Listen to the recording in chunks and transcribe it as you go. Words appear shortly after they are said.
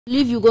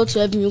Believe you go to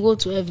heaven, you go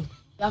to heaven.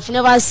 You have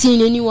never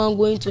seen anyone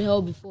going to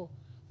hell before.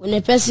 When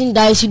a person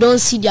dies, you don't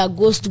see their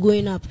ghost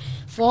going up.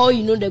 For all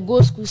you know, the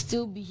ghost could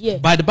still be here.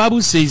 But the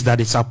Bible says that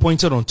it's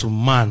appointed unto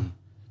man.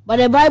 But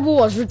the Bible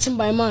was written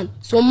by man,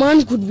 so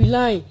man could be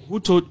lying. Who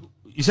told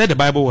you? Said the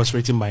Bible was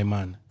written by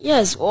man?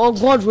 Yes, or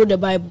God wrote the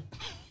Bible.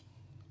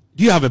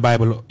 Do you have a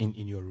Bible in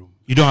your room?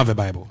 You don't have a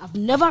Bible? I've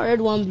never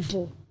read one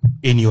before.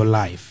 In your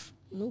life?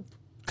 Nope.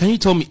 Can you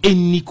tell me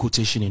any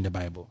quotation in the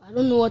Bible? I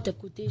don't know what a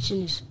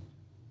quotation is.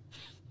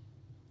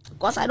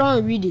 Because I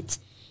don't read it.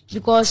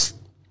 Because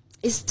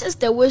it's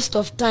just a waste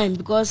of time.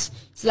 Because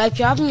it's like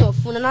you're having your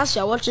phone and as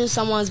you're watching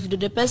someone's video,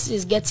 the person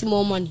is getting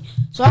more money.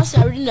 So as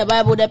you're reading the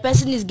Bible, the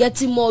person is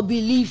getting more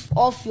belief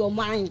off your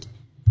mind.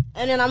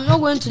 And then I'm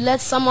not going to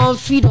let someone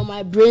feed on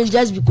my brain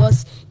just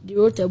because they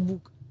wrote a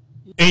book.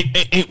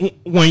 And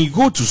when you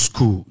go to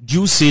school,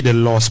 do you say the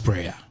Lord's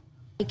Prayer?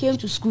 I came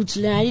to school to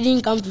learn. I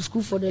didn't come to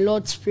school for the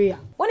Lord's Prayer.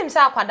 When him say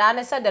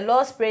akwadane said the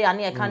Lord's Prayer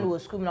near can go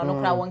school no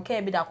kra won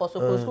can be da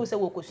koso school say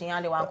wo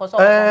kosua de wan koso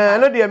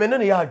no de me no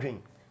ya adwen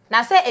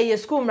na say eye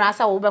school mra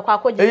sa wo be kwa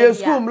akogye eye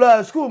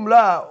school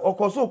mra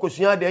okoso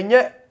kosua de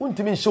enye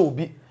untimi nse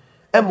obi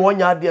e ma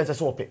onya ade ense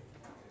se ope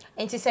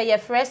enti say ye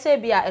frese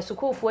bia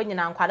esukufo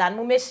nyina nkwada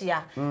no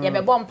mehia ye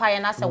be bom paye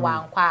na se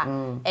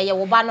wankwa eye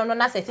wo ba no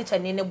na se teacher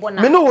ni ne bo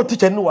na me no wo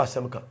teacher ni wo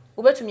asem ka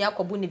wo betumi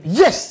akobu ni bi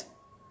yes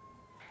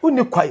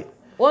uni kwai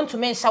won to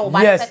men sha wo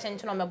ba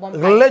teacher no me bom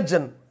paye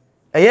religion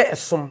eye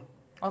esom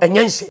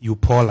enyense you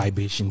pour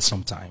libations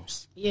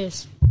sometimes.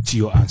 Yes. To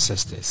your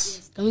ancestors.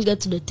 Yes. Can we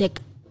get to the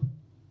tech?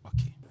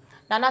 Okay.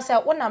 Nana say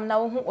wonam na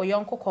wo hu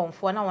oyonko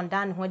komfo na won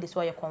dan ho de so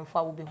ye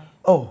komfo wo be hu.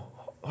 Oh,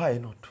 why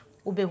not?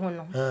 Wo be hu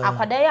no.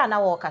 Akwada ya na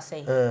wo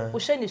kase. Wo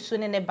hwe ni su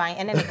ne ban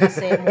ene ne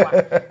kase mu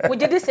a. Wo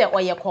gidi say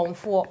oye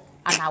komfo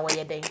ana wo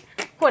ye den.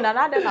 Ko na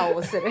na de na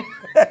wo sere.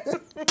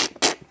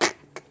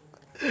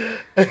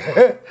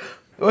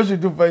 What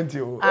should you find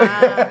you?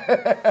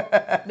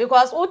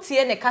 Because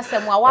otie ne kase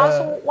mu a wa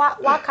so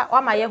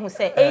wa ma ye hu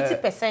say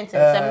 80%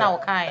 nsem na wo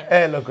kan.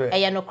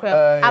 Lokre. No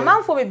kra.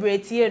 Amanfo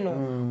bebre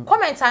no.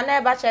 Comment na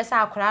e ba che say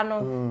akora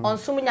no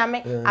onsum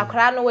nyame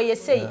akora no we ye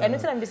say enu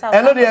tena mbisa.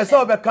 Eno de say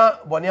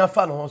obeka boni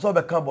afa no ho so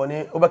obeka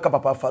boni obeka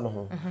papa afa no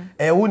ho.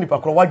 Wo nipa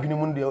kro wadwene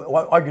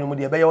mu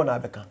de be ye wo na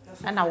abeka.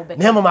 Na wo be.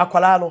 Na mama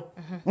akwala no.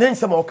 Na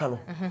nsem wo ka no.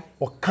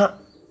 Wo ka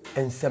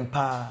ensem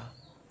pa.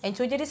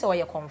 Enti ogidi say wo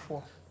ye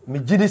komfo. Me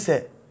gidi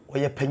say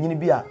oye panyini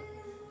bi a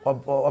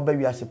oba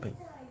wi ase pan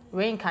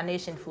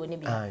reincarnation for ni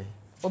bi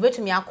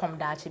obetumi akom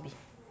da ache bi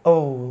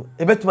oh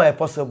ebetuma e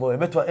possible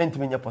ebetuma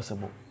entimi nya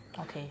possible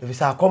okay if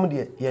isa akom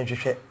de ye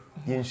nhwehwe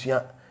ye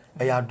nsua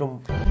e ya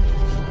dom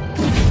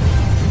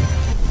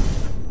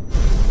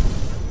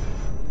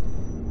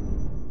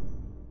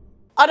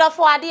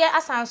Odafo ade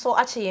asanso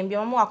ache yem bi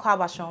mo akwa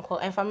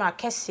abashonko enfama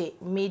Kesse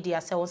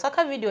media se won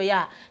saka video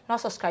ya na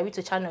subscribe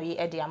to channel yi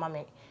e de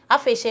amame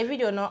afa share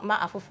video no ma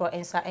afoforo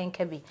ensa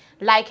enkabi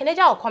like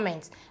neja or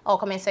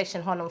comment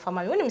section hono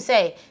mfama wonim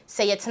say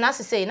yetena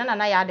se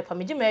na ya ade pa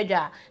meji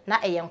madwa na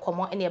eye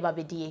nkomo ene eba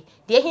bedie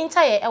de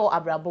hinta ye ewo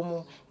abrabo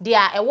mu de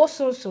a ewo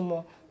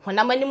sunsumo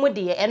honamani mu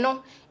de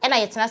eno ena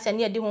yetena se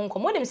ne ade ho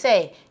nkomo wonim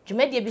say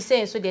dwumadie bi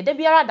say so de da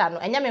biara da no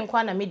enya me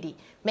nkwa na medi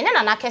mene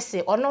na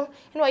Kesse ono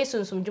ene oyi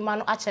sunsum dwuma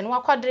no ache no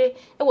akwadre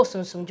ewo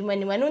sunsum dwuma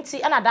ni manu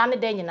nti ana da ne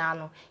da nyina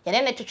no ye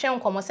ne twetwe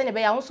nkomo se ne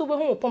be ya ho so be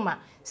hu opoma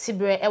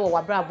sibre ewo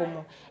wabrabo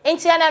mu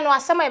enti ana no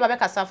asema ye ba be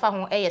kasafa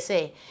ho eye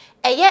se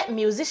eye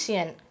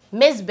musician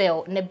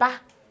Mzbel ne ba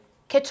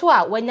keto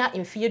a wanya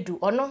mfiedu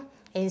ono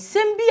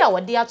ensem bi a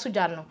wode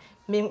atodwa no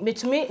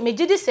metumi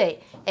megidi se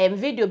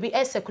video bi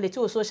circulate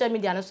o social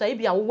media no so e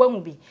bia wo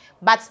wahu bi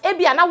but e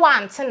bia na wa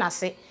ante na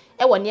se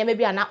e wo ne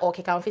bia na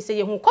okeka mfi se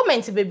ye hu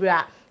comment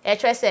bebra e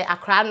try se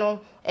akra no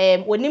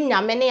onim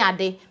nyame ne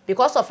ade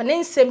because of ne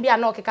nsem bia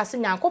na okeka se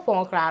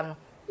nyankopon akra no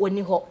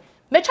oni ho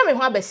metwa me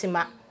ho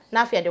abasima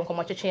na afia de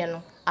nkomo twetwe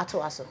no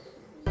ato aso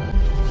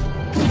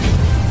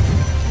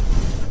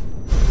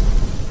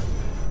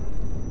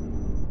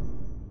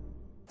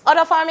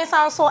Oda farmi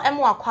sanso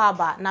emu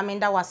akwaba na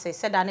menda wase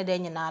seda ne de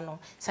nyina no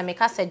se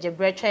meka se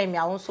jebre twen mi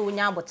awon so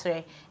nya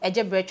abotre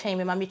jebre twen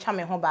mi ma mi twa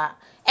me ho ba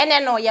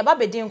ene no ye ba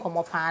bedi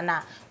nkomo pa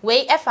na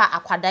we efa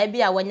akwada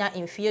bi a wanya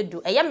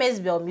mfiedu eye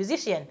Mzbel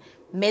musician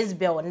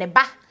Mzbel ne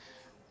ba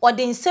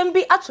odi nsem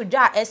bi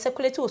atodwa a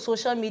circulate o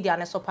social media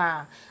ne so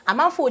pa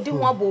amanfo odi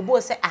ho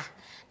abobo se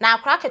na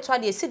akra ketwa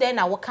de esi den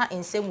na woka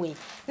nsem we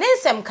ne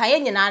nsem kan ye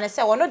nyina ne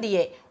se wono de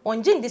ye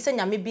onji ndi se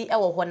nyame bi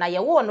ewo ho na ye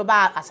wo no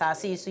ba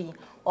asase isu yi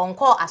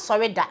onko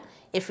asoreda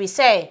efri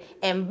say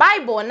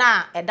Bible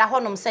na eda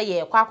honom say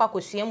ye kwa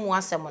kosua mu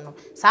asem no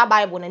sa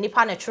Bible na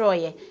nipa na tro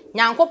ye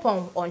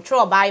nyankopon on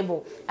tro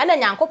Bible ena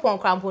nyankopon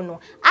krampo no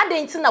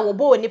adenti na wo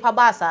bo nipa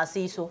ba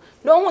asase iso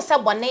no hu se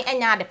bone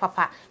enya ade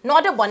papa na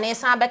ode bone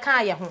san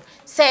beka ye ho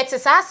se te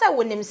sa se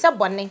wonim se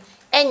bone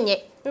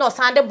enye no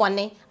sande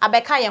bone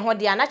abeka ye ho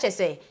de na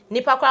chese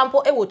nipa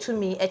krampo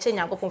ewotumi eche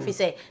nyankopon fi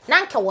say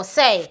na nke wo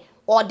say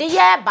ode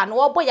ye ba no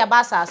obo ya ba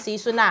asase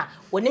iso na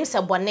wonim se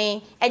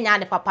bone enya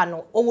ade papa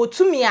no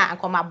owotumi a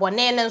nkoma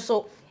bone ne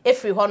nso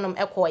efiri honom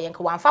ekọ yen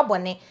ka wanfa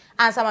bone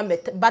ansa ma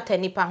bata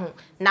nipa ho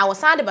na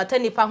wosan de bata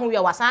nipa ho wi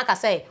wasan ka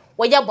say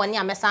woye bone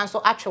amesan so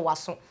atwe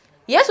waso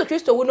Yesu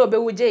Kristo wu no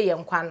obewuje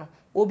yen kwa no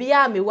obi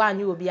a mewu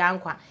anyi obi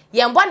ankwa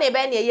yen bone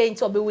be na ye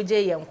nti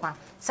obewuje yen kwa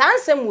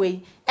sansem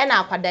wei e na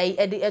akwadai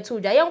e de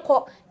etudwa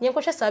yenko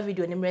hwe sa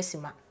video ni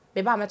mresima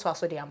beba meto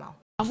aso de ama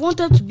I've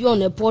wanted to be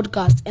on a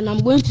podcast and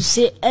I'm going to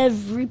say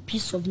every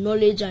piece of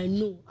knowledge I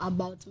know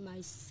about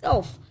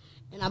myself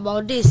and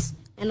about this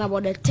and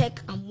about the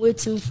tech I'm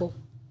waiting for.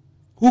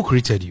 Who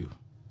created you?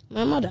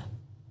 My mother.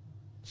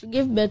 She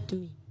gave birth to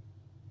me.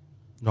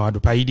 No,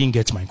 Adupa, you didn't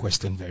get my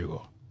question very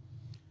well.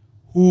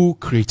 Who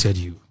created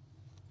you?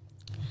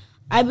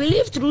 I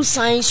believe through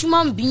science,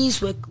 human beings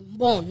were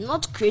born,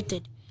 not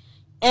created.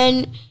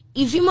 And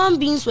if human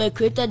beings were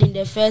created in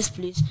the first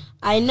place,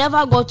 I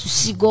never got to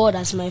see God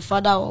as my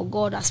father or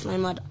God as my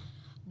mother.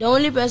 The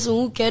only person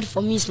who cared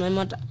for me is my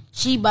mother.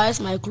 She buys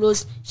my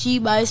clothes, she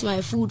buys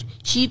my food,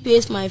 she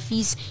pays my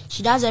fees,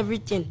 she does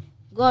everything.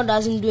 God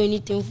doesn't do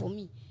anything for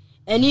me.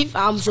 And if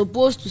I'm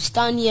supposed to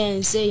stand here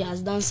and say he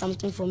has done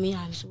something for me,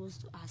 I'm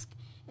supposed to ask.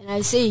 And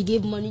I say he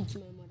gave money to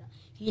my mother.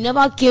 He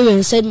never came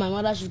and said my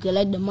mother should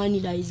collect the money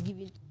that he's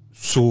giving.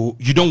 So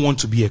you don't want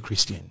to be a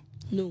Christian?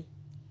 No.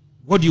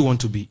 What do you want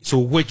to be? So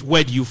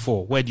where do you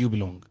fall? Where do you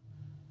belong?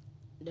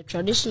 The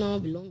traditional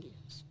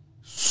belongings.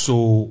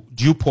 So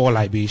do you pour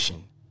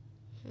libation?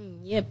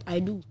 Yep, I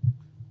do.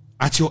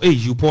 At your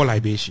age, you pour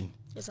libation?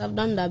 Yes, I've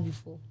done that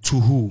before. To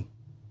who?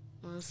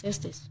 My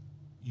ancestors.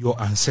 Your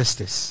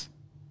ancestors.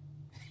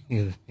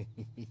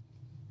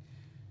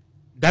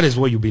 That is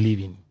what you believe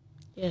in?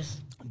 Yes.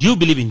 Do you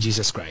believe in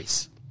Jesus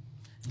Christ?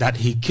 That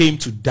he came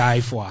to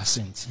die for our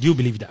sins? Do you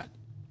believe that?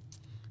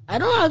 I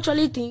don't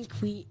actually think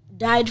we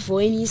died for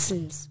any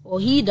sins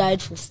or he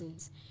died for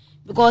sins.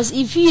 Because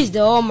if he is the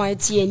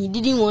Almighty and he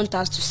didn't want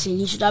us to sin,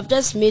 he should have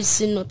just made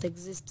sin not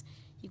exist.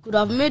 He could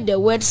have made the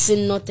word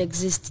sin not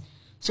exist.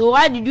 So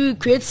why did you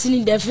create sin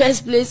in the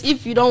first place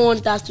if you don't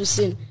want us to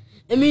sin?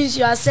 It means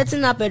you are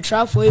setting up a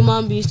trap for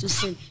human beings to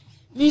sin.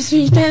 It means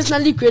you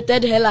intentionally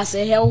created hell as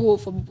a hellhole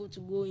for people to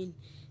go in.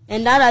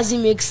 And that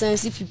doesn't make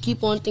sense if you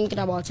keep on thinking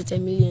about it a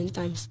million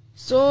times.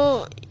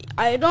 So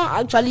I don't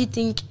actually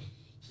think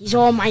he's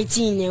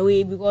almighty in a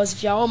way, because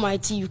if you're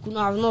almighty, you could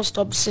have not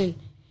stopped sin.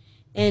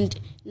 And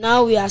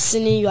now we are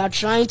sinning, you are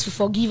trying to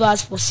forgive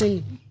us for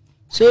sinning.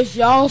 So if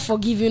you are all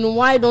forgiven,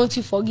 why don't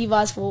you forgive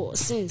us for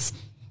sins?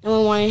 And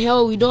when we're in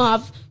hell, we don't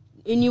have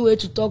any way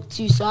to talk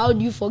to you. So how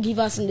do you forgive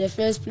us in the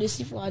first place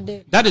if we are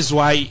there? That is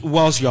why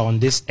whilst you are on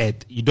this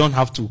earth, you don't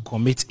have to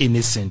commit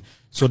any sin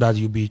so that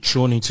you'll be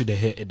thrown into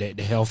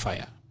the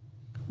hellfire.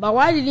 But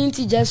why didn't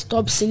he just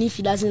stop sin if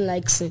he doesn't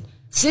like sin?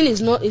 Sin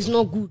is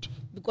not good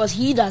because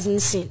he doesn't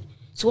sin.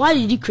 So why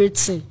did he create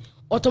sin?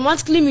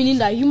 Automatically meaning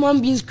that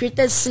human beings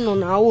created sin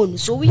on our own.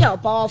 So we are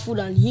powerful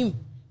than him.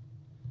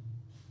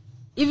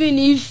 Even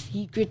if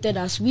he created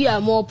us, we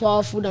are more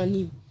powerful than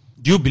him.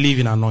 Do you believe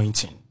in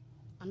anointing?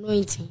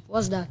 Anointing?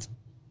 What's that?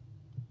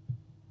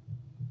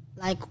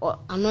 Like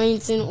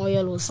anointing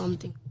oil or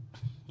something?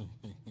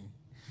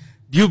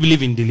 Do you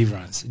believe in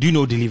deliverance? Do you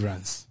know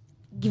deliverance?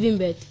 Giving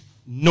birth?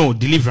 No,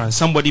 deliverance.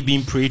 Somebody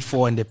being prayed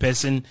for and the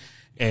person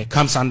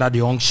comes under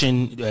the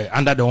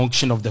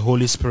unction of the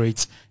Holy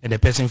Spirit and the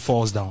person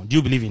falls down. Do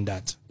you believe in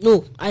that?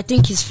 No, I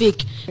think it's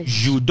fake.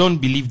 You don't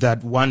believe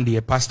that one day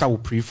a pastor will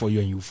pray for you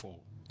and you fall?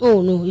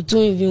 Oh no, it won't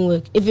even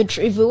work. If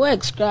it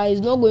works,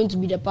 it's not going to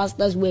be the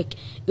pastor's work.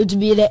 It will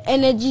be the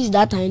energies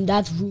that are in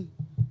that room.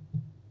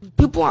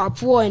 People are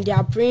poor and they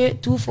are praying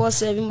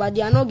 24/7, but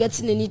they are not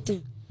getting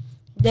anything.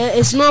 There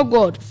is no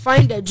God.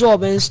 Find a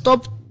job and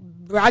stop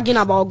bragging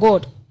about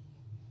God.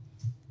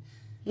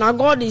 Now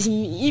God is,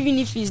 even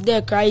if he's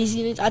there,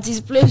 crying at his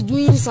place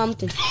doing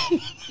something.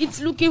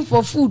 It's looking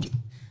for food.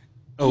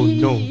 Oh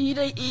no.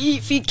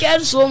 If he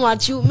cares so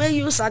much, he'll make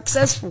you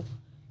successful.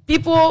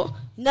 People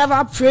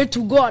never pray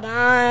to God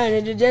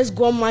and they just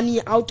got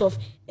money out of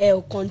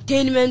a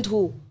containment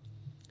hole.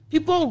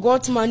 People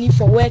got money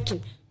for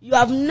working.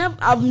 I've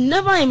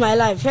never in my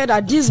life heard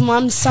that this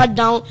man sat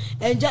down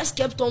and just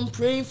kept on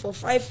praying for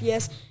 5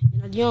 years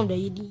and at the end of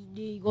the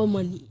day he got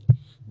money.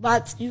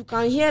 But you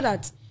can hear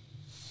that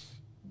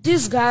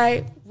this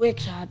guy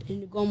worked hard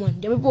and he got money.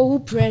 There are people who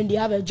pray and they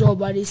have a job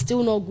but it's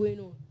still not going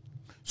on.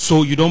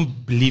 So you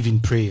don't believe in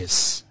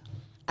prayers?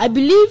 I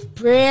believe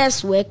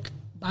prayers work,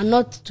 but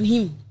not to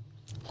him.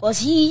 Because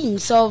he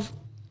himself,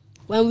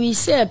 when we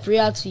say a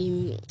prayer to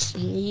him,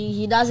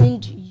 he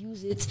doesn't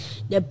use it.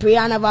 The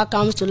prayer never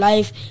comes to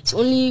life. It's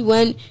only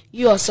when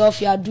you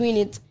yourself, you are doing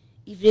it.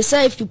 If they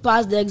say if you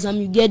pass the exam,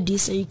 you get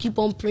this, and you keep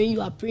on praying,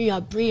 you are praying.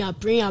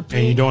 And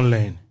you don't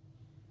learn.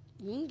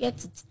 You won't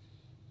get it.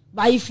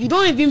 But if you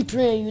don't even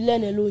pray and you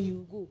learn alone, you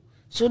will go.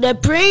 So the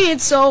praying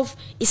itself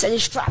is a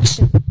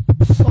distraction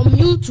from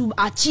you to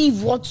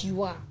achieve what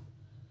you are.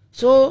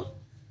 So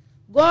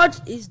God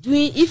is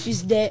doing, if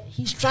he's there,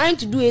 he's trying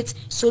to do it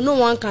so no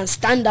one can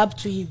stand up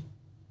to him.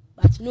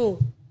 But no,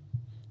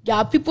 there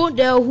are people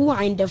there who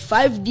are in the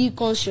 5D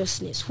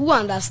consciousness, who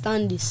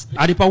understand this.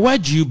 Adipa, where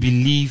do you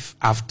believe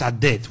after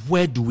death?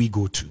 Where do we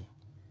go to?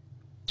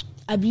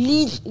 I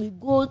believe we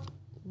go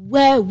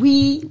where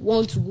we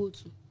want to go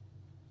to.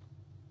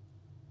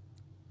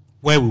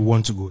 Where we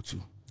want to go to.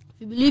 If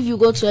you believe you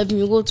go to heaven,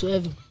 you go to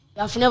heaven.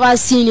 You have never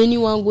seen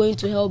anyone going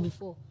to hell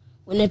before.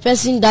 When a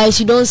person dies,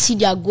 you don't see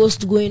their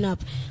ghost going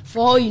up. For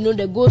all you know,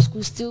 the ghost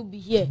could still be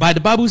here. But the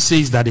Bible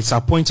says that it's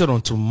appointed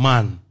unto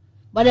man.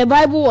 But the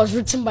Bible was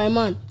written by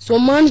man, so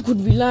man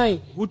could be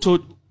lying. Who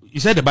told you?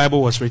 Said the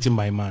Bible was written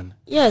by man?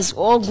 Yes,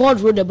 or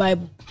God wrote the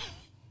Bible.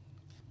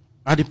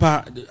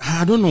 Adipa,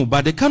 I don't know,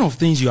 but the kind of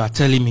things you are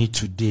telling me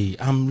today,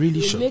 I'm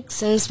really sure. It makes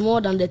sense more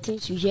than the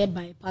things you heard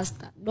by a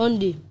pastor, don't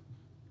they?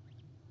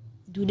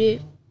 Do they?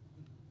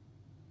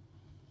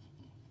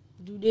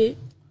 Do they?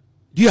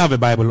 Do you have a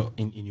Bible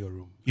in your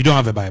room? You don't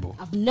have a Bible?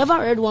 I've never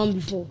read one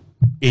before.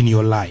 In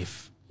your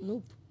life?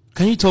 Nope.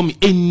 Can you tell me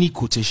any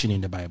quotation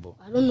in the Bible?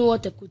 I don't know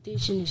what a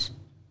quotation is.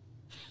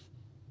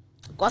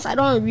 Because I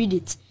don't read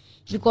it.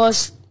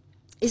 Because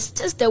it's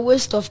just a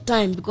waste of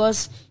time.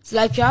 Because it's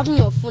like you're having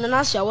your phone and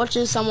as you're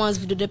watching someone's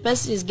video, the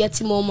person is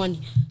getting more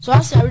money. So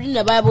as you're reading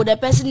the Bible, the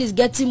person is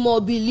getting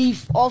more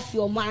belief off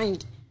your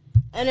mind.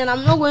 And then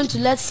I'm not going to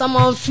let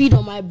someone feed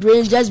on my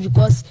brain just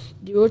because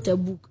they wrote a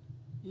book.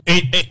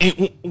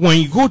 And when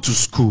you go to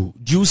school,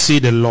 do you say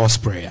the Lord's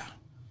Prayer?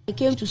 I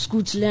came to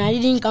school to learn. I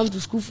didn't come to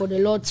school for the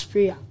Lord's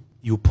Prayer.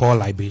 You pour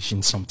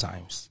libation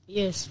sometimes?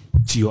 Yes.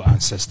 To your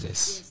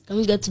ancestors? Yes. Can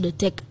we get to the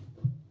tech?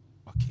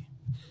 Okay.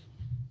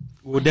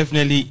 Well,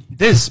 definitely,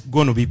 this is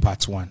going to be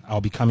part 1.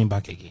 I'll be coming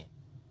back again.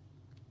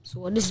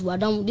 So this is what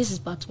done. This is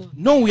part 1.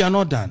 No, we are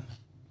not done.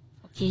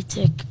 Okay,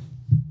 tech.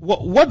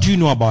 What do you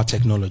know about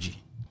technology?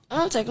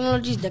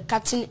 Technology is the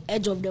cutting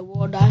edge of the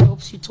world that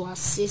helps you to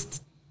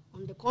assist.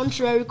 On the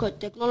contrary,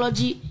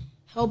 technology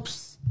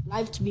helps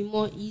life to be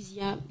more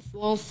easier. If you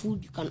want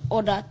food, you can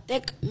order.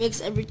 Tech makes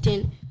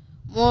everything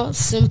more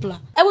simpler.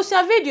 I will see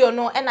a video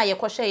no and I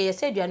question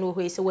said you know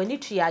who is when you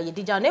try you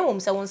did your name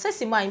so one says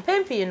my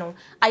pempi no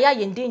aya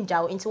yin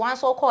danger into one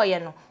so call you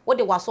know what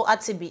they was so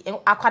atibi and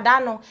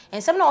akwadano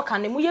and some no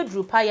can mu ye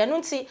dru pa ye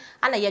no nti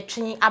ana ye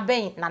twen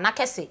aben na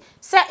Kesse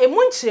say e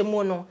munchire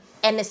mu no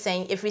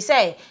anything if we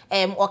say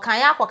okan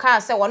ya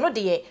akwaka say wono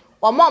de ye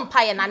omom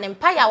pa ye na ne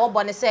mpa ya wo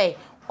bone say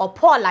or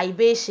pour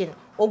libation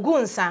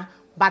ogunsa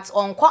but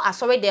onko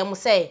asori dem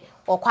say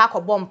okwa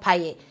akobọ mpa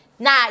ye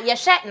na ye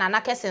hye na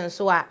Kesse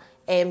nso a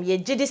ye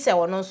gidi se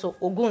wono nso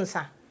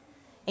ogunsa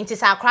nti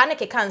sa akra ne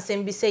keka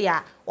nsem bi se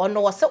ya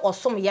ono wo se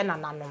osom ye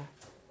nananom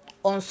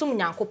onsom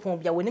nyankopon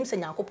bia wonim se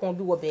nyankopon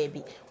bi wo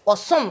baabi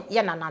osom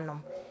ye nananom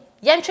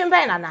ye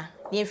ntwemben nana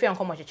ne mfi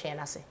enkomo twetwe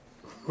na se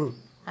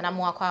ana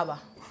mo akwa aba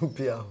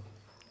Pia.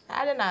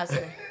 ade na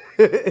ase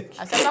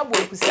ase na bo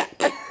kusa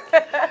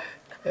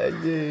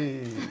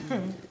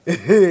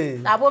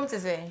na bom te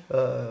se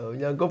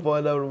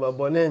nyankopon na ruma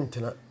bone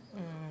ntena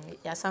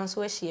ya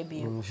sanso ahie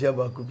bi hia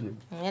ba ku bi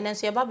ene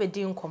nso ye ba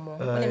bedi nkomo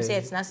wonim se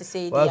etina se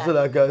sei dia waso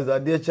la ka za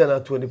de che na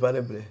to ni pa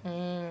ne bre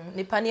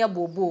nipa ne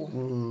abobo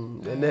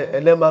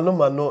ene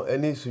mano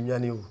eni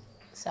sunwane o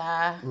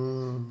sa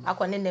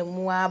akone na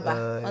mu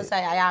aba onsa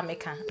ya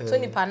ameka to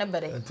nipa ne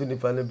bre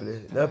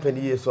na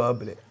pani yeso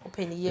abre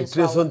opani yeso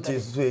tre so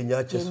nti so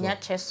enya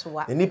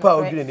chesoa nipa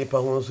odwene nipa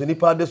ho so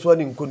nipa de so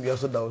ni nkonnua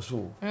so da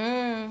so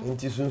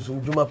nti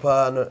sunsum dwuma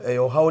pa no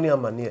eyo hawo ni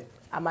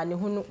amane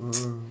hunu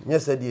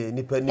nyese de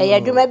nipa ni e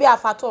adwuma bi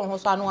afato ho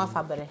so anu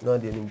afabre na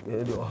de ni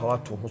hawo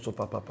ato ho so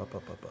papa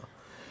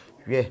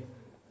we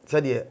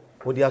se de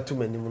odi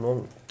atomanim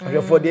no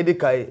ahwefo de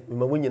kai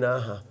mamu nyina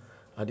ha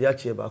ade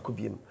ache ba ko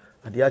biem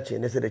ade ache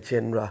ne se de che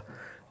nra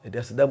ede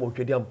aseda mo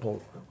twedi ampon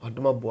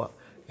adoma boa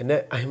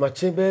ene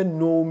ahimache be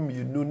no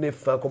mienu ne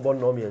fa ko bo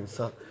no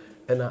miensa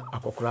ena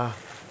akokora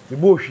me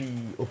bo hwi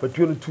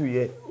opatuo no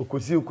tuye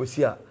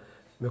okosi a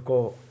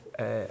meko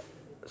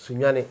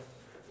sunwane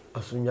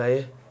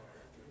asunyaye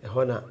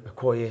ehona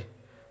mekoye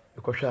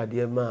mekohwa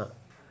ade ma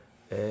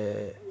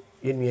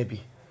yenua bi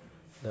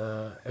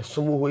na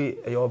esomo hoi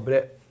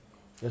eyobre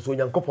nso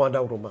nyankopon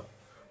da woroma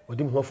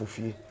odim ho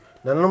afofie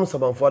na nanom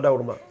sabanfo da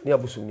woroma ne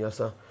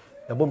abosumniasa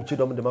ebom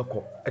chidom de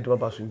makọ edema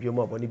basumdwe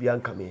mu abone bia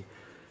nkame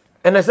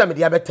ene se me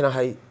dia betena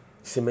hai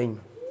semen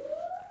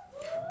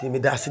ti me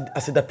da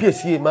aseda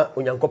piesie ma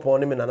onyankopon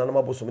ne me nanom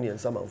abosumni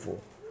ensamanfo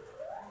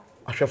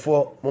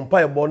ahwefo mo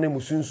mpa ebo ne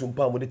musunsun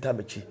pa mo de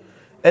tamechi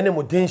ene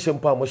mo denhye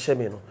mpa mo hye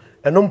me no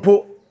eno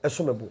mpo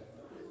eso mebo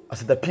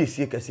aseda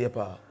piesie kese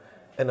pa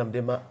enam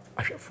de ma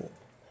ahwefo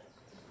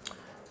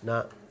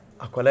na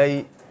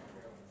akwalai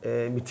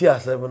miti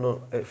asem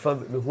no fa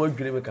me ho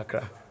adwire me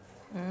kakra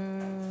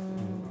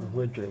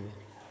ho adwire me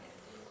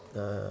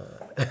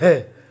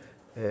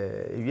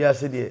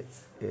wiase de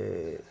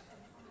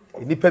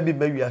nipa bi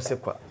ma wiase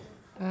kwa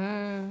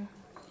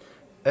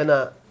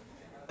ena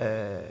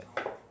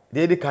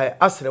de kai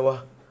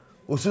asrewa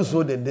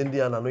osusu denden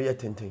dia na no ye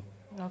tenten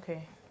okay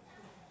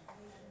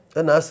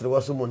ena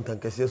asrewa so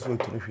montankese so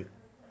etunuhwe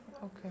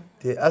okay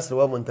te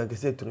asrewa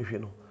montankese etunuhwe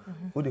no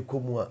wo de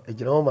komu a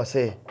egina ho ma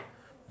se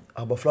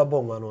abofra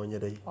bo nwa no onye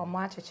dai o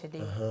ma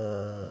chechede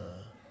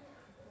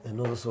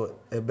eno so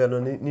ebe no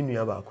ni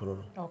nua ba akono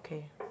no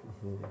okay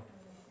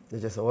ne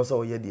je se wo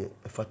so ye de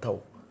efataw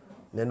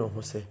ne no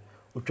ho se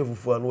otwa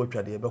fufu anu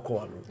otwa de ebekọ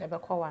wano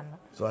ebekọ wano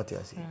so ati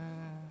ase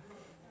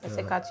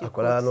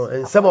akola no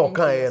ensem o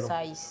kan ye no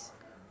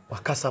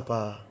wakasa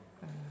pa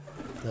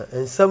na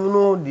ensem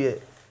no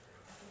de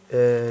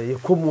ye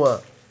komu a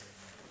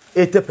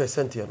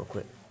 80% ye no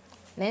kure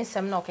na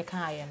ensem na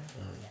okeka ye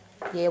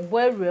no ye bo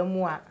awura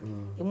mu a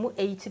emu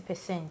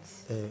 80%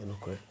 no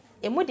kure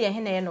emu de he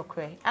na ye no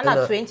kure ana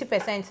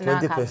 20% na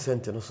aka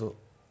 20% no so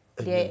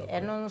de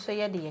eno so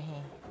ye de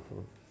he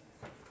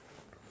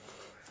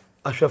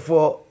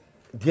ahwefo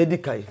de di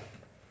kai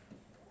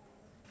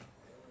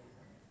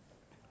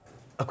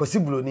akwasi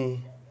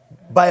buloni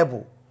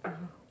bible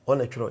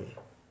on a troy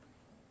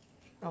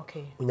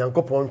okay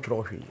unyankopon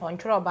tworo hwe on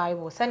tworo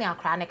bible sani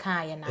akra ne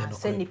kan ye na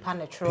sani pa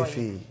na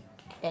troy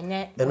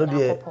enye eno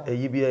de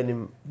eyi bi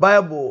anim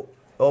bible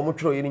o mo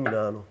tworo ye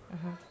nyina no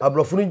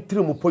abrofo no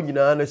tiri mo po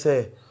nyina no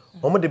se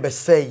o mo de be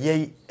se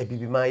ye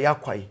ebibima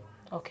yakwai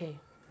okay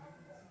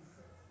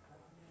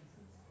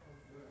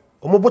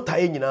o mo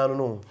botaye nyina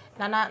no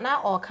na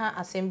oka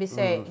asembi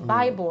say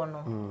bible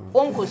no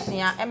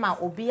onkosua e ma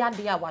obi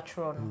ade a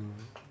watworo no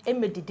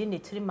emedidi ne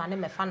tiri ma ne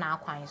mefa na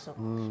akwan so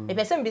me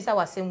pese mbisa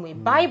wasem we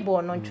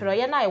bible no tworo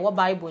ye na ye wo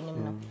bible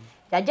nim no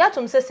ya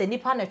jatum se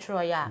nipa na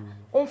tworo ya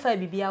onfa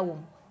bibia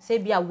wom se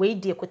bia we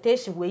die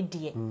quotation we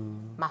die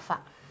mafa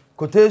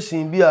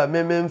quotation bia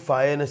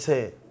memfa ye ne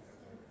se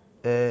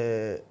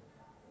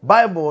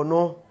bible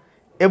no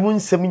ebu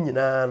nsem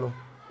nyina no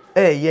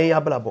yen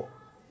ablabo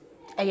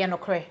eye no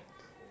kre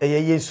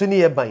yesu ni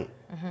ye ban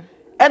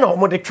na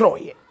omo de tworo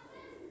ye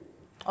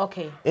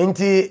okay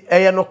enti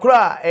eye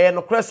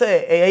nokra se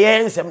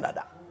eye nsem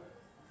dada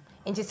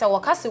enti se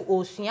wakase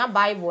osua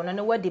bible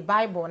na wadi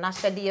bible na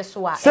hyede ye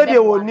so a se de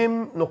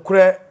wonim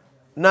nokra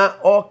na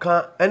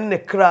oka enne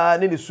kra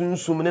ne de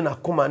sunsum ne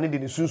nakoma ne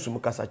de sunsum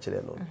kasa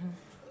kire no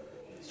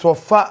so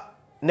fa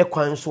ne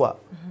kwan so a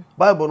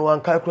bible no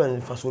an kai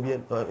kra fa so bi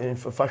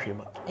fa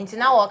hwema enti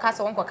na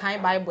wakase wonko kan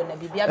bible na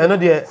bibia eno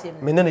de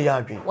menene ya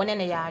adwen wone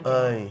ne ya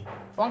adwen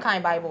won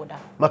kan bible da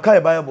makai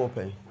bible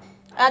pen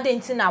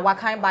adenti na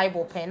wakan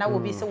bible pen na wo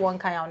bi se won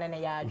kan wone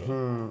ne ya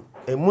adwen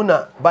emu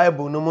na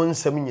bible no mo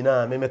nsem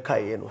nyina me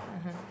kai no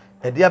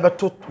ede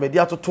abeto medi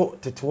atoto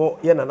tetewo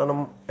ye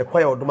nananom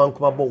ekwaye odoma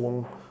nkoma bo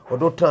won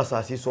odo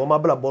transase so o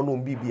mabla bo no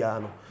bibia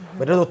no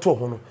mede to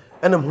ho no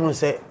enam hu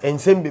se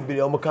ensem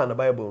bebere o mo kan na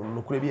bible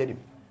no kure bi anim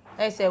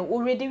say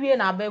o ready we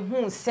na ba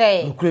hu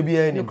say no kure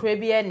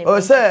bi anim o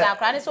say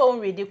akra ne so o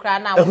ready kra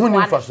na wo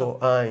hu fa so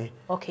ai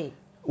okay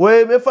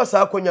we me fa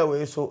sa akonya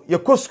we so ye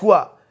ko school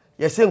a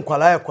ye se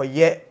nkwala ye ko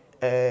ye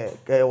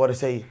what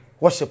say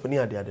worship ni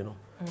ade no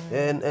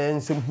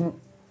ensem hu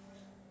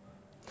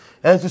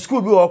en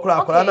school bi wo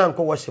kra na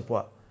nko worship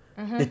a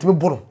etimi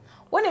buru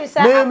wonim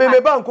say me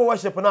ba nko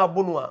worship na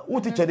abunu a wo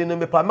teacher de no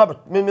me pa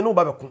me no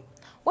ba be ko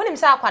wonim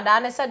say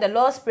akwada ne say the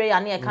Lord's prayer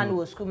na e kan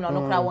wo school na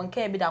no kra won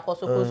kan bi da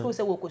koso ko school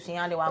say wo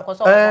kosua de wan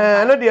koso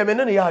no de me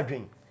ne ya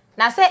adwen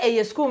na say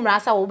eye school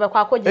mra sa wo be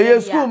kwa ko je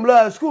eye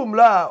school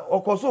mra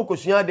okoso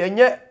kosua de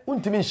enye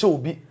untimi nse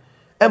obi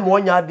e mo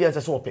nya ade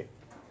ese so ope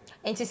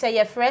enti say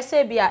ye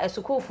frese bia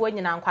esukufo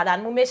nyina nkwada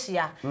no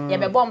mehia ye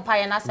be bom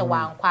paye na say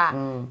wankwa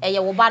eye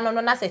wo ba no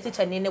na say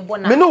teacher ni ne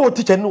bona me no wo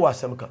teacher ni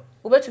wasem ka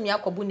obetumi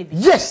akobu ni bi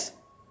yes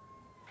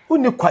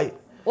uni kwai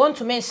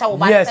wontumi nsha wo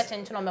ba teacher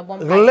nti no me bom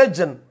paye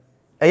religion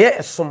eye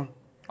esom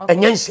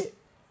enyense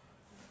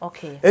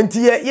okay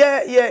enti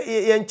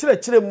ye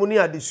nkyerɛkyerɛ mu ni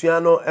adesua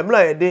no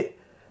emla ye de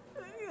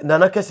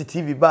nana Kesse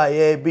TV ba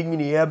ye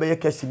benyini ye be ye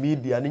Kesse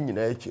media ni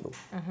nyina achi no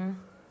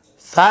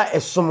sa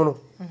esom no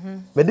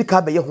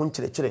medical be ye ho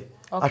nkyerɛkyerɛ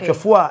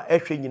ahwefo a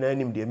ehwe nyina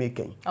anim de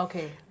mekan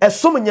okay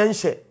esom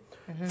nyense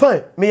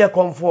fine me ye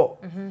komfor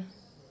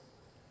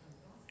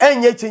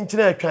enye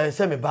chinchina atwan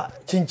se me ba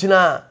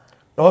chinchina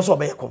na wo so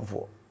be ye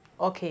komfor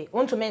okay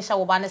wontumi nsha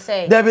wo ba ne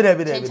say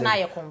David chinchina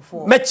ye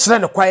komfor me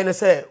kyerɛ ne kwae ne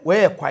say we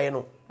ye kwae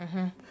no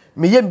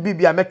me ye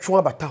mbibia me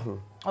twa bata ho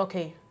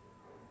okay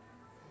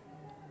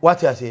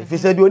what you say fi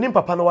say de onim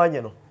papa no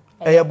wanye no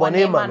eye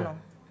bone ma no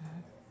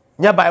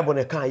nya bible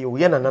ne kan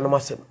ye na nanom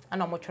asem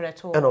ana mo twere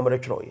to ana mo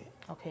retwero ye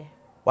okay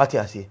what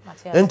you say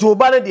enti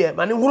oba ne de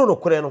ma ne huru no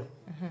kure no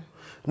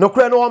no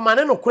kure no ma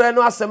ne no kure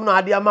no asem no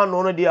ade ama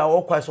no no de a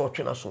wo kwae so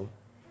twena so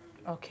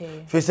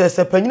okay fi say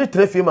se panyine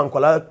trefie man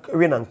kwala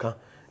we nanka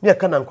ne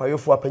ka nan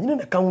kwayefo apanyine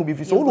ne kan ho bi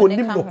fi so wo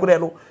onim no kure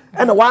no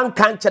ana wan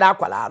kan kyere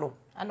akwala no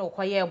ana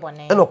okoye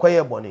bone ana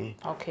okoye bone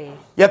okay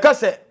ye ka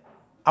se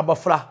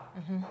abofra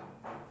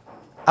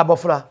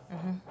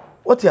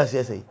what you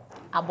say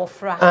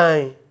abofra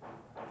ai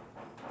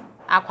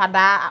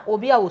akwada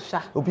obi a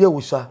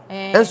wosua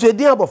enso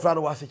edin abofra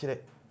no wase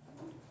kire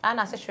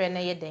ana se hwere na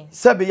ye den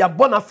sebe ya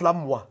bona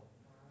flamwa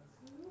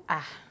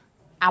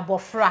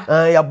abofra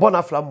ya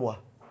bona flamwa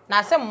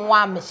na se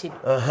moa mechi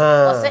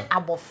o se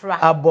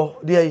abofra abo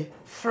de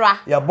fra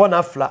ya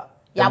bona fla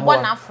ya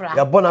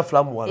bona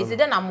flamwa is it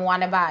na moa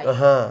ne bai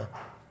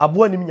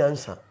abo anim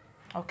nyansa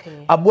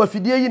okay abo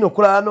afidie yi no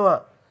kura no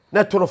a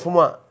na torofo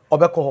mu a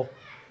obekọ ho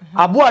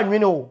abo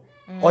anwene o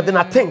ode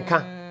na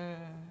tenka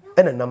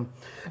enenam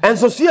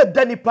enso so ye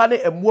da nipa ne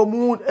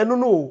emuamu eno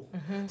no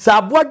sa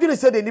aboa dwene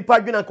se de nipa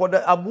dwene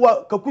ka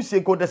aboa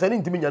kakusie ko de se ne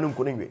ntimi nya no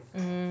nko ne nwe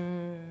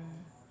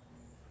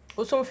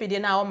osom fide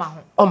na o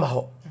ma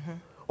ho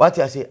what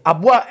I say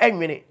aboa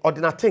enwene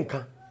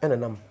ordinatenka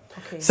enenam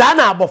sa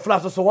na abofra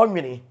so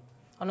wonwene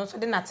ono so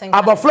de na tenka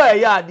abofra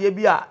ya de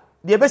bia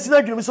de be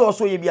sina dwene so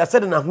so ye bia se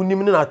de na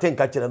honim ne na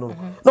tenka kire no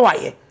na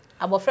waye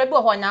abofra bi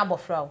ho nya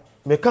abofra o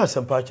me kan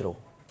sempa kire o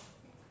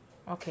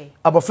okay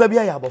abofra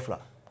bia ya abofra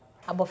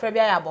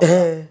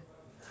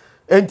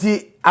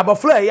enti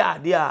abofra ya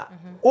de a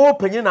o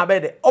panyin na be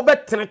de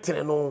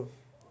obetenetene no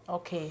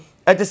okay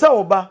enti se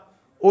oba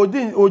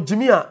odin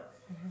ojimi a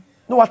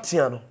no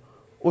watia no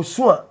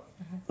osu a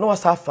no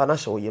wasafa na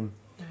hye oyem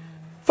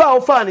fa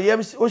o fa ne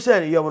yem o hye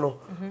ne yem no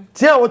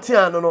tia wo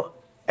tia no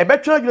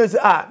ebetwa dwene se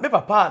me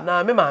papa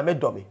na me ma me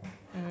domi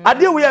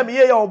ade wo ya me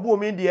ye ya obo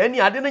mi de ani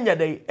ade ne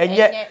nyade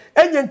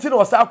enye nti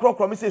no sa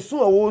akrokro me se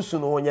su a wo su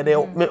no nyade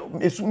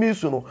me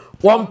su no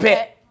wompe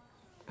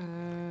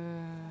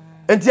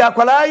enti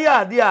akwala ya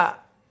ade a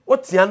wo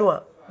tia no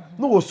a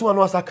no wo su a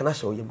no asa kana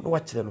hye oyem no wa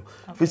kire no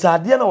fi sa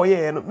ade na wo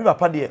ye no me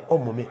papa de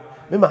omomi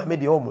me ma me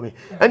de omomi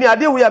ani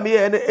ade wo ya me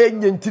ye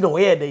enye nti no wo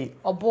ye de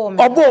obo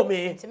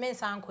me nti me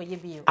nsan ko ye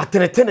bi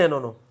atenetene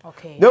no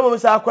okay na mo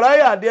sa akwala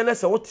ya ade na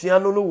se wo tia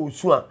no no wo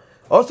su a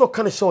also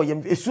kana hye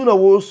oyem esu na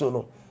wo su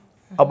no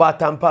oba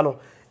tampa no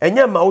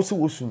enye ma wo su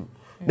wo su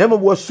na mo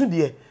wo su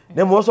de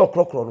na mo so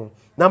krokro no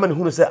na ma ne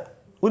hunu se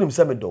wonim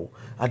se me do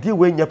ade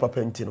wo enya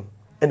papa nti no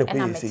ene ko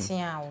yesi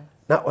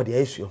na ode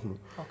ayesu hunu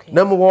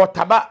na mo wo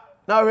taba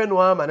na hwe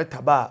no ama ne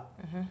taba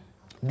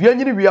dua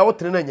nyini wia wo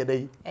tere na nya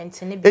dai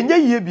enye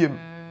yie biem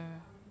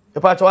e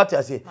pa cha wate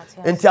ase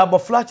enti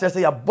abofla kire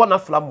se ya bona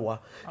flamoa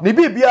ne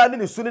bibia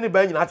ne su ne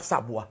ba nyina atesa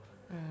aboa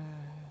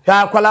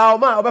ya kwala o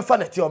ma obefa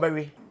na ti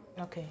obewe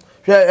okay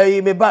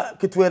hwe me ba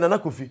ketwe na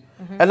kofi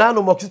na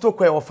no moksito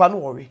kwa wo fa no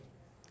worry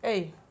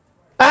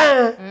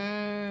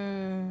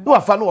no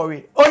afa no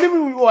worry oni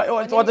mi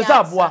wo te sa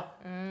aboa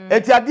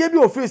enti ade bi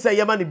ofiri se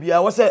yema ne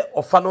bia wo se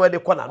ofa no de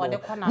kona no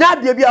nya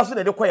ade bia so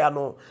ne de koya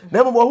no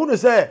na mo hu no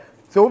se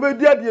wo be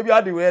di ade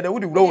bia de we de wo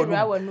di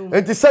wura wonu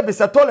enti se be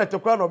se toilet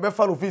kwa no be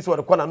fa no ofiri se wo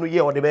de kona no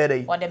ye wo de be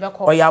dey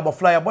o ya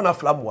abofla ya bona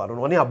flamoa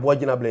no ne aboa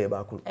gina ble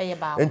ba ko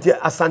enti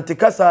asante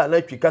kasa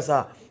na twi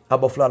kasa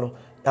abofla no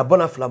ya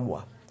bona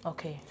flamoa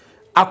okay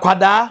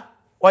akwada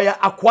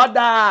oya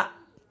akwada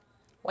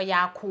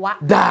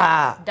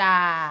da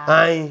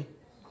ai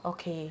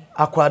okay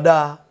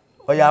akwada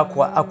oya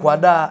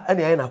akwada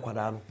ene ai na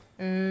akwada no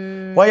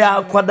oya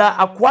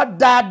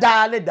akwada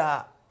da le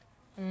da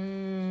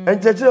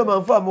enchechire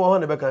manfa mo ho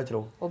ne be kan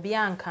kire obi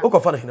anka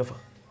ukofa na hinefa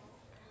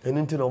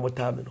eni nti na omo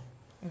taame no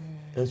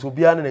enso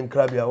obi an ne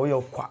nkra bia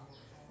oya kwa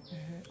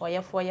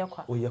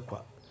oya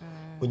kwa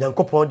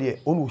onyankopon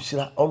de onu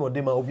hira onu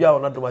de ma obi a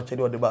ona doma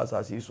chede ode ba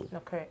asase so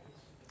okay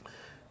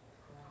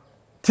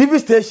TV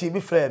station bi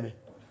frɛ me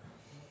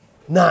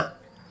na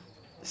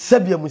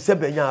sabia mu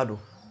sabanya ado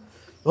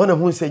ona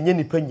hu se nye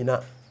nipa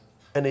nyina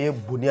ena ye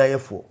boni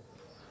ayefo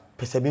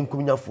pese bi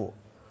nkumnyafo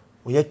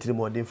oye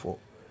tirimodefo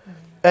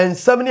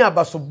ensam ne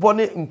abasobɔ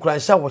ne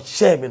nkranhya wo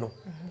hyɛ me no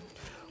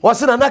wo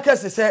se na na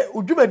Kesse se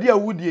udwumadi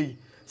awudie yi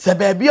se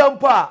ba bia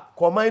mpo a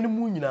koman ne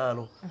mu nyina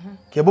no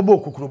ke bobo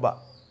okukuruba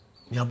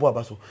me abo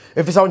abaso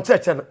efisa on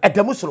church no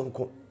edamu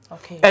soronko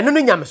okay eno no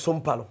nyame so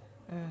mpa no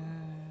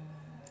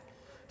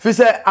fi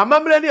se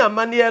amamre ne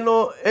amane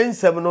no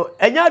ensam no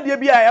enya de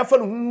bia yafa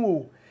no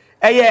huhu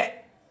eye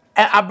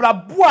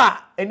abrabo a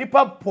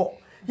enipa po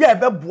ye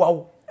ebeboa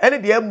wo ene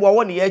de emua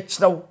wo ne ye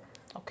kyerɛw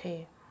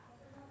okay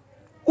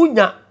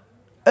unya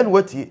ene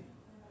watie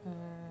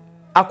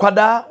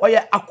akwada oye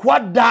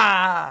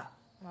akwada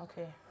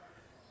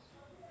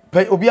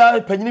okay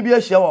obia panyini bia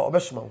hia wo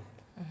obesoma wo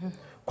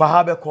kwa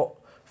ha beko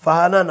fa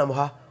ha na nam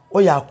ha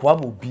oye akwa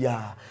ma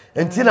obia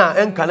enti na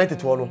enka na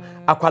tetewo no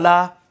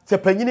akwala se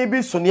panyini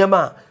bi so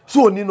niam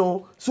so oni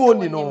no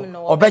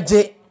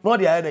obeje no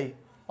de aye dai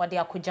wode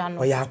akogya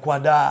no oye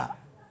akwada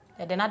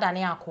de na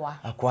dane akwa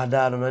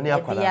akwada no na ni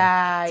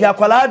akwada ti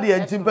akwala de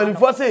enti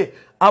mpanifo se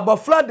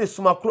abofra de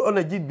somakro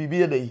ona gi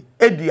bibi dai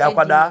edi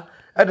akwada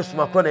e de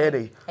somakro na ye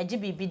dai agi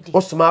bibi di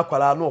o soma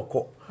akwala no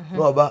okọ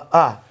no oba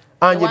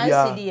anye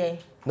bia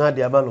na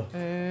de ama no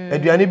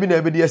aduane bi na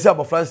ebedi ese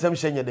abofra nsem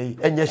hyenye dai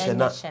enye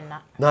hyena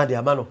na de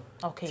ama no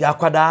ti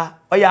akwada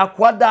oye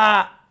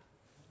akwada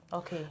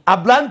okay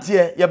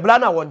abrantie ye bra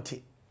na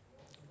wonte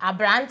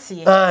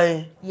abrantie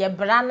ai ye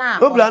bra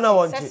na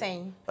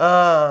wonte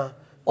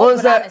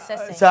onza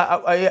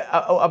sa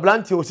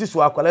abrantie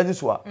osiso akwala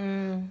siso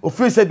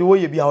ofiri se de wo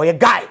ye bia wo ye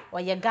guy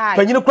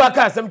panyini kura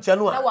ka asem che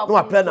no a no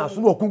apre na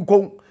so no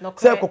okunkon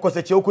se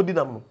kokose che okodi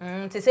nam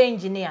no te se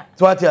engineer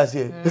so ati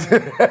ase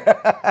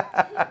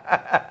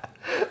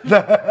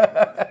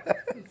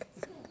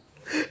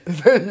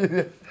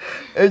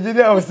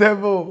engineer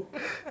osebo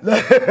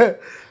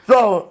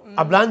so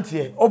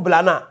abrantie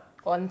oblana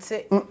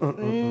onte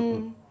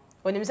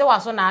onim se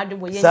waso na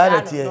adwo ye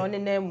nya no ne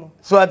namu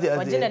so ati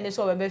ase ogina ne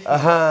so bebe fi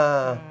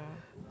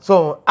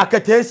so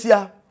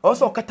akatesia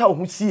also kata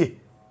ohusie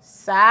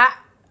sa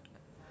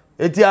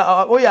eti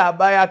o ya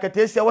ba ya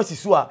ketesia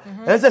wasisu a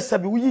ense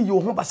sabi wuyi yo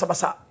ho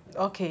basa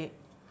okay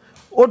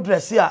o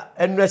dress a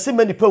enrese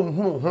mani pa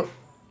hu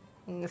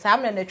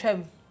sam na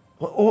twam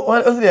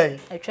o se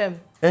atwam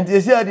enti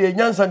esi a de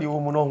nyansa de wo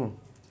mu no hu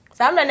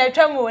sam na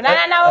twam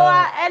na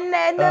wa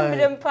enne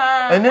mrem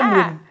pa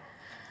enne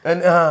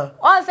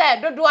on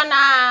say dodo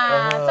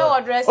na say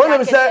o dress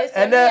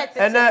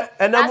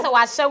ene asa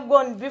wa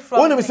shagon before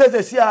onim say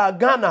esi a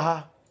Ghana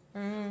ha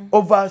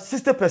over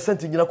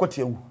 60% nyina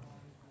kwati ewu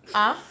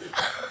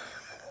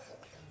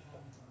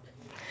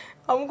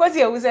Kwati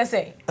ewu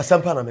say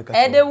asampa na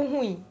meka de wu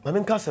hu yi na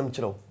menka asem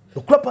kire wo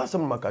okura pa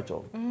asem maka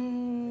cho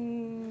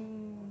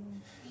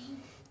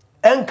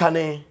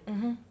enkane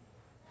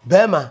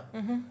bema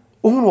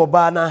ohun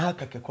oba na ha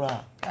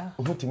kakekura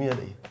ohutimi ya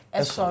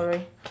dey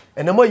sorry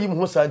ene mo yim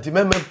ho santi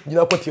mema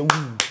nyina kwati ewu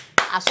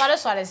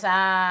asore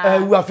sa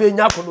ewu afi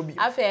nya kono bi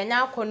afi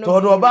nya kono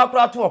to do oba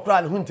kura to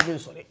okura ne huntimi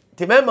nsore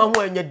ti mema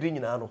ho anya diri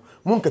nyina no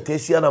mun kata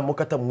esia na mo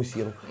kata mo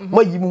sie no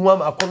mo yim ho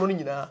ama akono no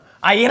nyina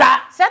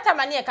ayira seta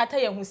mani e kata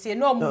ye husie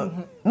no mu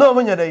hu no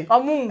mo nya dai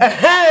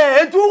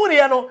etu wuri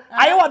ya no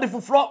aye wa de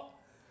fufuro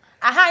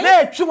aha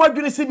na etwe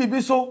adwene si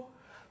bibi so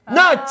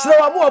na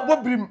kire wa mo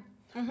obobrim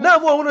na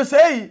mo hu no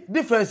say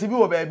difference bi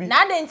wo ba bi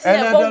na de nti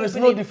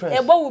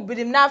e bo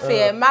wubirim na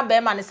afi ma be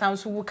ma ne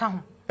sanso wu ka ho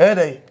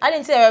dai ade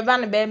nti e ba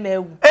ne be ma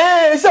ewu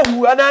se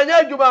wu ananya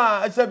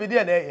adwuma se bi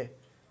de na eye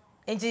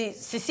enti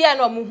sisia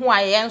na omu hu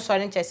aye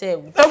nsore nchese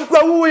ewu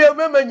enkwa wu ye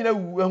mema nyina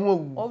wu ehu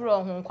wu obro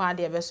hu nkwa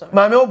de be sore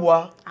ma me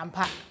oboa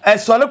ampa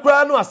sole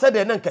kura no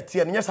asede na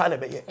nkate ne nyesa na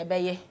beye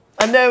ebeye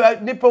ana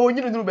nipa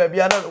wonyini nuru ba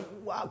bia na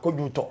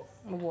koduto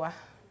oboa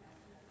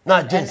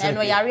na jense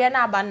eno yare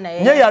na aba na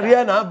ye nye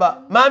yare na aba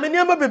ma me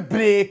niam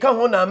bebre ka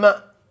ho na ma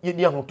ye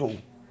di ahoto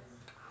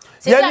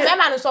sisia me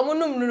ma no so mu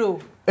num nuro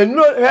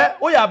enuro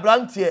wo ya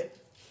brantie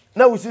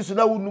na wusisu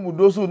na wunum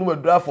do so num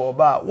adura for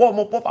ba wo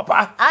mo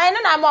papa ai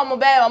na mo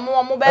be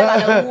ma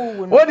na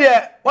wu wo de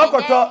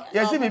wakoto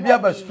ye si bibia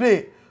ba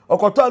spray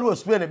okoto alu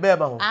spray ne be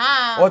ma ho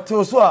o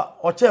te so a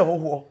o che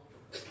hoho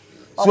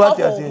so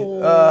ati ase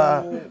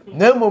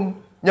na mom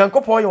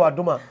nyankopon ye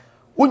wadoma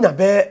unya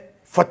be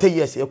 40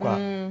 years e kwa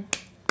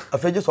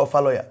afeje so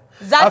follow ya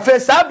afe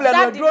sable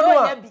na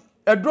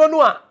edro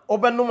no a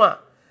obenum a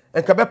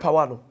enka be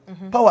power no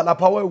power na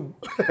power wu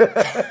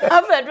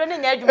afe edro ne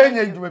nya adwuma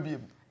enya adwuma bi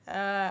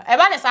e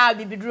ba ne sa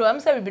bibidro am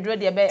say bibidro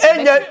de be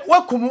enya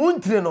wakum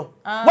wuntire no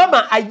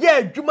wama aye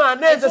adwuma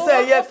na ese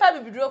say ye fa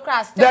bibidro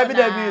class David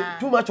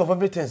too much of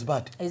everything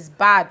is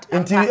bad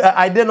until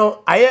I don't know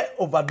aye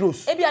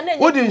overdose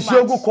wo di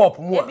nsiogu cup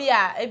mu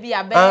a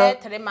ebia be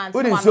 3 months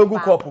wo di nsiogu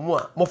cup mu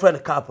a mo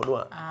friend cup no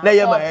a na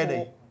ye ma ye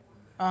dey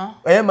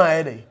eye ma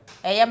ye dey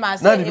eye ma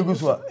say na di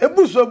gusu a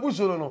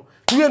ebuso no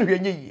tuye no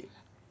hwenye yie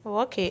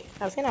okay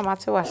asina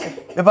mate wase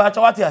e ba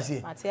cha wate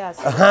ase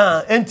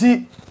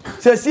enti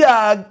sesi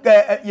a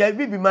ya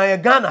bibi ma ye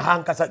Ghana ha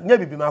nkasa nya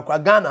bibi ma kwa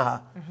Ghana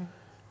ha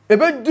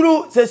ebe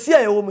duru sesi a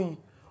ye wo mu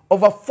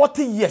over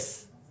 40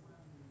 years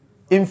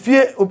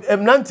mfie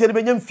emnantie ne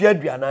benya mfie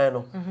aduanan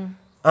no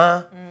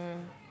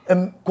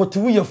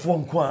kotu ye fo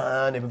nko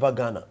a na beba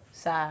Ghana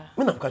sa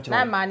me na ka kire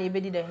na ma na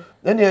ebedi den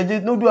na ne eje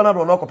no duana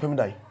do na okopem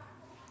dai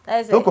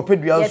no ko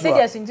pedua so yes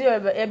yes nti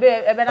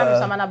ebe na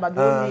so mana ba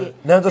do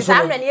wie sa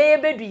amre ne ye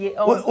bedue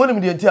wonim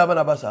de nti aba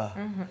na ba sa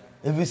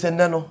evi se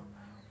nne no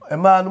e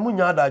ma no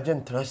munya ada agye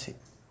ntrase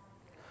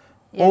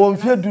o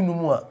mfie dunu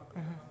mu a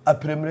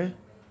apremre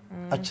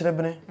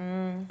akyrebene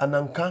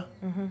ananka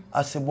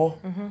asebo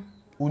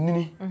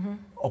unini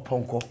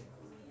oponko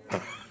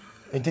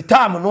enti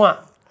tam no a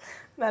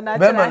na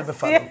be ma be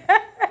fa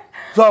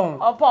so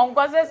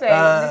oponko se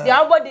di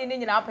abodi ni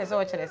nyina apese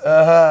o kyerese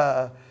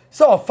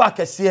so fa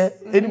Kesse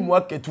eni mu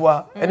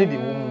aketua eni de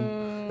wo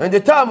mu and the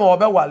time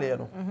obe wale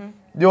no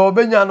de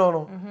obenya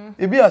no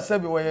ebi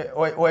asabi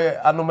we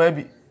anoma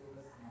bi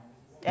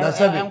na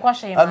sabi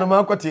anoma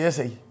akote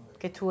yesai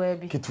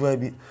ketua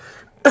bi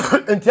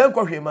enti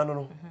enkohwe ma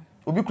no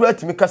obi kura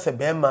timi kase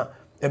be ma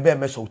ebe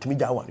me so timi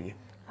ja ware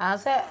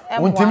ase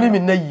wontimi mi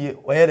na yie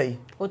oyere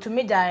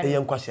otumi ja e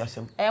yenkwasi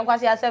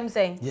asem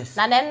sen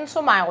na nen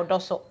so ma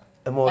odoso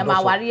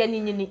ma ware ani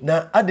nyini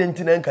na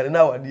adenti na nkare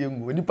na wade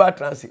engu nipa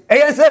trans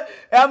eyese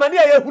amani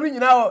ya huru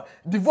nyina o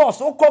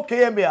divorce uko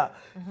KM a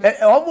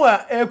omo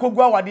a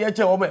ekogua wade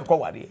eche omo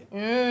ekowade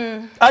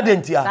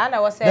adenti a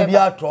na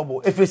bia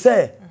trouble if you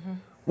say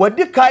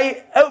wadi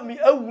kai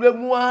awure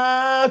mu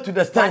to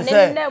the stand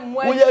say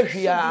wo ye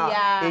hwia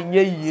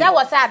enye yie say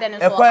wo say ade ne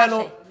so ekwa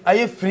no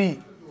aye free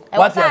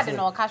what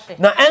you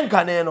na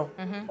enkane no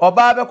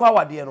oba be kwa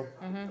wade no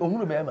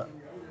ohunu be ma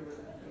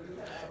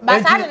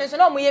but ade ne so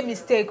no mo ye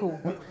mistake o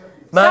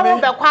so wo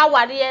be kwa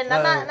ware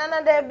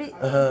na da bi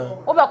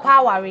wo be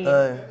kwa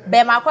ware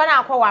be ma kwa na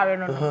akwa ware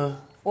no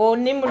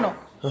onim no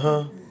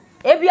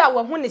ebi a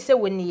wo hu ne se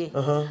woniye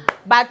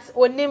but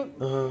onim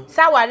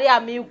sa ware a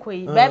me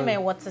koi be me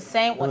what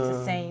sen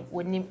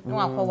onim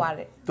no akwa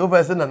ware to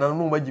person na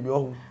no magibi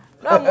ohu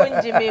no mo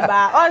njimi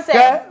ba on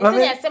say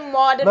iti ye sim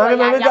more de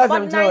ya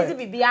but nice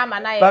bibia ama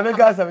na ye ba me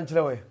ka sa me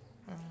kire we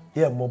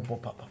ye mo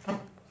papa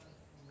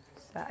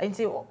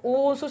Enti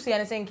wo so so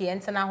yene senke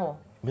yentena ho.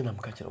 Me na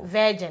mka kire.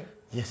 Virgin.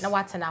 Yes. Na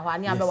watena ho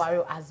ani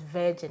abeware as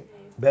virgin.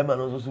 Be ma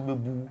no so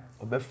bebu,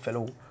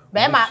 obefele.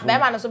 Be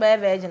ma no so be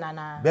virgin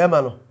ana. Be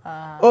ma no.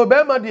 Oh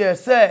be ma de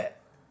say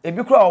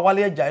ebi kura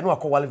owale agyan no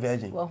akowale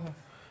virgin.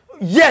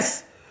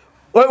 Yes.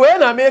 We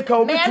na make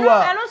o bitu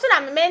a. Eno so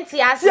na me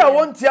menti ase. Si a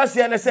wonti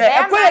ase ne say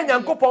ekwa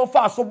Nyankopon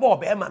fa so bo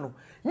be ma no.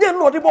 Nye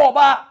no de bo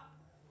ba.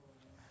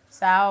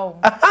 Sao.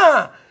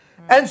 Aha.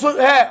 And so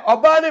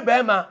oba ne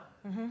be ma.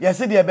 Yes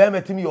de be ma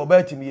timi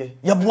oba timi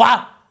ye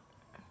boa.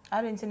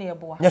 Arenti ne ye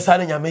boa. Yes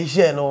ane nyame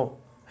hye no.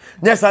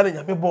 Yes ane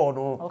nyame bo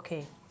no.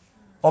 Okay.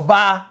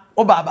 Oba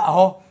ba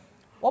ho.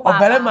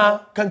 Obalema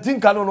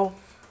kantinka no.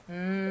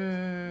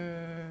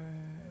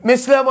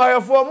 Mislim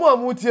ayefo mo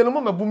amutie no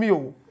mo mabumi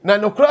o. Na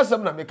no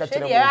krasam na meka kire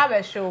mo. She dey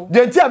aba show.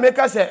 Denti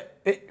ameka se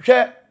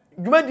hwe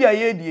dwumadi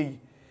aye die yi.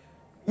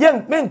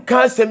 Yen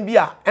menka asem bi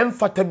a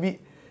emfata bi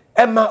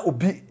ema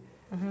obi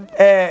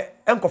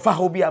enkofa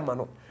ha obi ama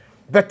no.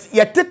 But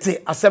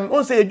yetete asem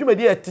on say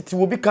dwumadi yetete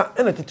wo bi ka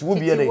na tete wo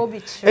bi ye dey.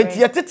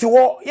 Enti yetete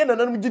wo ye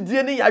nananum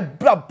gidie ni ya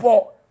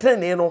brabo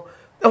trene no.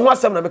 Ho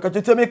asem na meka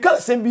tete meka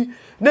asem bi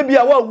na bi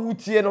a wa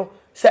wutie no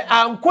se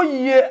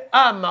ankoyie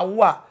ama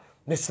wo a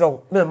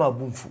nesrew na ma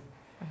bumfu.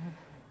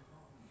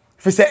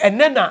 Fi se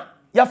enena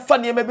ya fa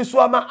niema bi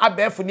so ama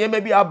abefo niema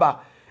bi aba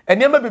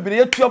eniema bibire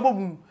yetu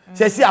abom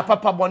se si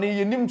apapa bone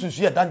ye nim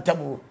tusu ye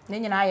dantamo Ne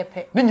nyina ye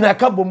pe. ne nyina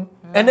ka bom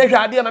ene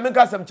hwade na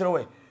menka asem kire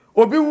we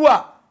obi wu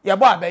a ye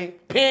bo abai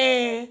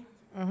pe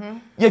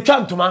ye twa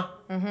ntoma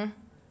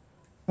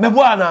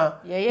mebo ana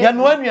ye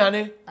no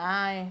anuane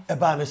Ai. e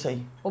ba ne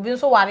sei Obi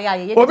nso ware a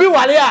ye. obi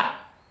ware a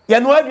ye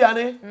no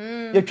aduane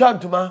ye twa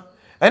ntoma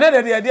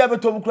ene de ye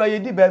abetom kura ye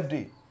di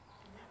birthday.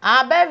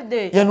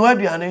 Birthday. Ye no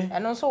aduane.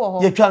 Eno nso wo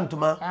ho. Ye twa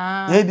ntoma.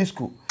 Ye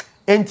disco.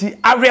 Enti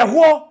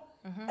areho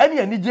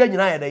ene ani gire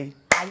nyina ye dai.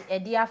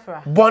 Edi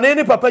afra. Bone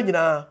ni papa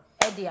nyina.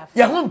 Edi afra.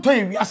 Ye ho nto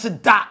ye wiase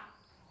da.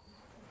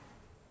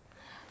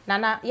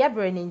 Nana ye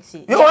bre ni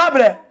nti. Ye o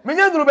abre.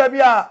 Menya nduru ba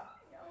bia.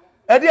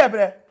 Edi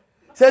ebre.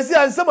 Sesi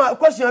ansem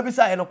question bi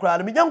sa ye no kra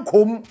no menya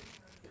nkom.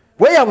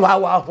 We ye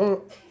nwa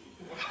ho.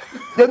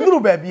 Ye nduru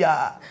ba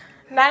bia.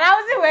 Nana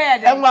uzi we ye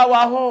de.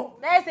 Enwa ho.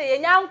 Na say ye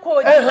nya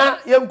nko.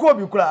 Ye nko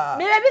bi kra.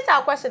 Me be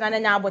sa question na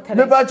nya abotere.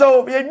 Me ba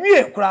cho ye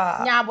nwie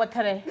kra. Nya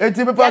abotere.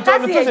 Enti me ba cho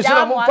no to se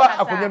na mo fa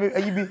akonya bi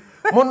ayi bi.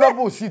 Mo no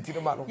bo seat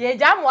ni ma no. Ye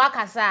jam wa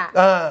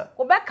kasa.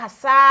 Ko be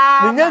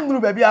kasa. Me nya nduru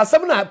ba bia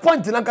asem na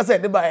point na kasa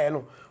de ba ye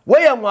no.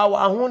 We ye nwa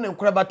ho ne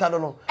nkora bata no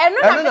no.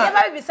 Eno na me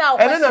ba bi sa o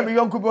question. Eno na me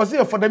yonku bi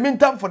say for the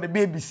meantime for the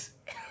babies.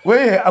 We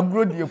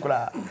agro die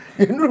kura.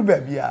 Ye nduru ba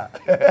bia.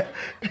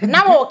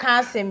 Na wo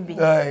kan asem bi.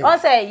 On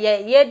say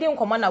ye di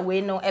nkomo na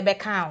we no e be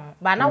kan ho.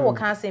 Ba na wo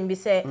kan asem bi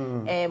say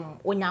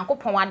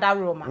onyankopon wada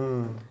Roma.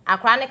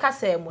 Akra ne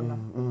kasa mu no.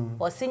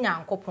 O si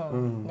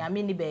nyankopon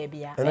nyame ni ba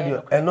bia.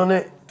 Eno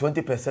ne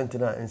 20%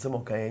 na ensem o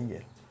kan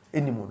enye.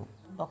 Enimu no.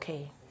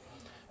 Okay.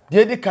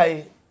 Die di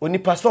kai oni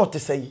passport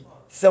sei,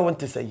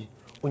 70 sei.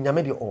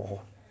 Onyame de oho.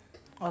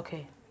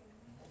 Okay.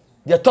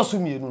 Ye tosu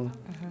mienu.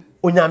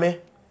 Onyame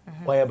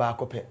oye ba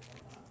akope.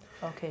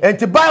 Okay.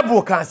 Enti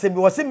Bible kan se bi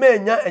wo se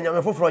menya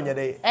enyame foforo nye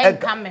de.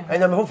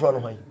 Enyame foforo no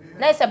hwan.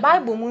 Na se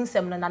Bible mu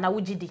nsem no na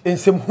wugidi.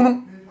 Ensem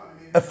hunu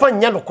e fa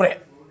nya no kore.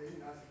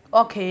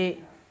 Okay.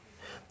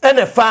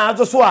 Ene fa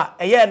zo so a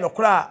eye no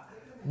kore a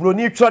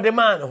broni tro de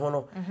man ho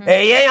no.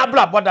 Eye ya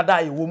bla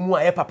bodada ye wo mu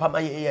a ye papa ma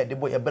ye de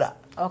bo ye bra.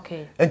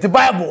 Okay. Enti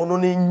Bible no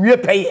ne nwie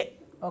peye.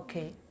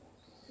 Okay.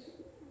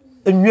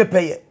 Enwie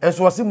peye.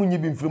 Enso wase mu nyi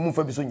bi mfremu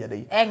fa bi so nya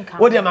de.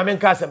 Wo de ma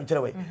menka asem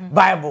kire we.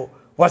 Bible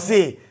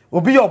wase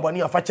obi ye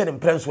oboni afa kye ne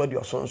mprenso adi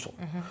osonso.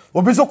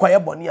 Obi so kwaye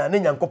boni a ne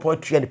Nyankopon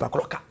atua ni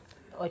pakroka.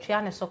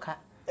 Otua ne soka.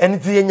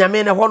 Enti ye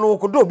nyame ne ho no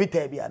ko do obi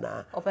ta bia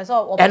na.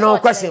 Opeso eno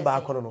kwase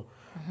ba kono no.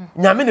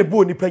 Nyame ne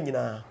bo nipa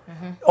nyina.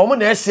 Omo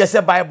na ehye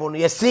se Bible no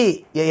ye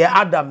se ye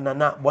Adam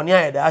nana boni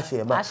aye da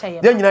ahye ma.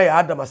 De nyina ye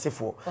Adam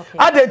asefo.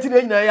 Adam ti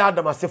ne nyina ye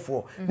Adam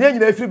asefo. De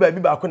nyina efiri ba bi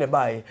ba ko ne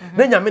baaye.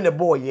 Ne nyame ne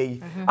bo ye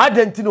yi.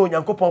 Adam ti ne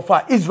Onyankopon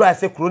fa Israel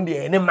se kuro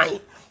de ne man.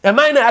 E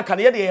man na aka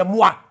ne ye de ye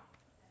moa.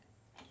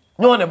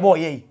 No ne bo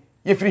ye yi.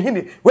 Ye firi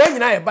hinde. We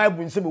nyina ye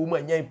Bible nse be wo mu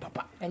anya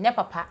papa. Enya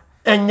papa.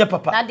 Enya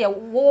papa. Na de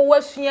wo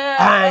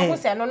wasua ehu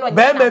se no no nya.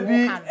 Be ma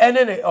bi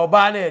ene ne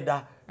oba na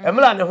eda.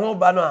 Emla ne ho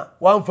ba no a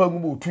wanfa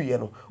ngumo otuye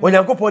no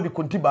Onyankopon de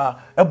kontiba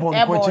ebon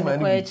ko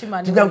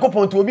echima ni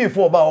Onyankopon to obi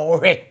efo oba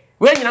ohwe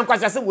we nyina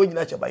nkwasa se we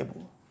nyina che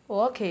Bible.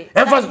 Okay.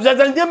 Emfa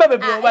zazandia be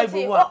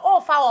Bible wa o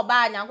fa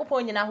oba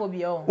Onyankopon nyina ho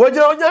bi o. Wo je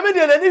onyame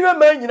de ni hwe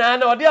ma nyina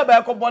na ode aba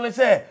ekobọ ne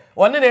se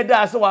one ne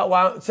da se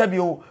wa sabi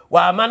o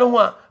wa ama no ho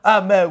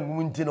a ma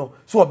ngum nti no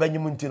so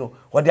obanyim nti no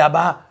ode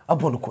aba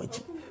abon ko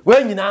echi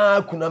we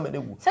nyina kuna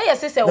manewu say yes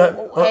say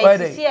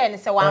see and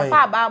say wan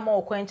fa ba ma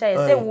okwancha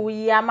say wo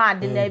yi ama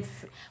de na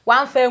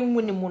wan fa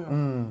nwu ni mu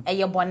no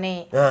eye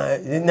bone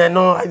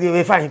no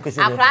we fa hin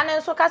kwese akra ne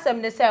nso kasem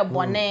ne say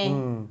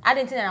bone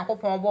adenti na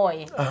Nyankopon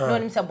boy no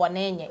nim say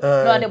bone nye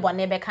no de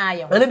bone be kan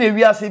ye and dey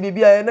we ase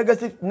bibia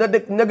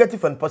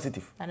negative and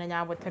positive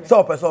ananya abotere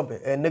so person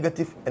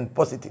negative and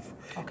positive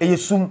eye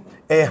sum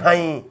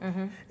han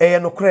eye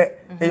nokre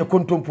eye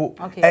kontompo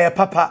eye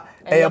papa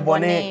eye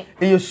bone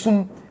eye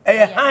sum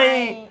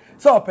han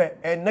so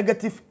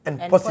negative and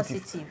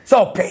positive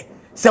so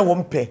se wo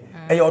mpe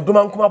eye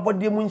odoma nkoma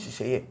bode mu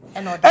nhihye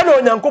ena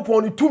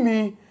Onyankopon ni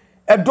tumi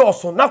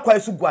edoso na kwa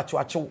su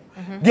guachewachew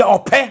de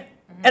ope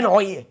ena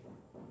oye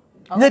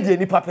nye de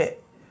ni pape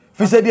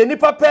fi se de ni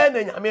pape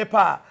na nyame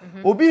pa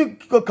obi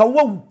ka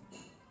wawu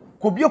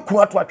ko bi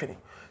ku ato atwene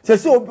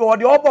se obi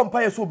ode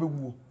obompa ye so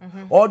obewuo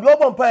ode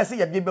obompa ye se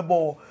ye de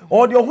bebo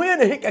ode ohun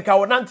ne hikeka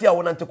wonante a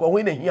wonante ko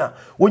ohun ne hia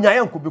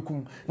onyaye nko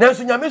bekum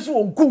nanso nyame so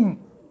wonkum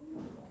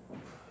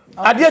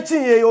ade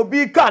chinye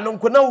obi ka no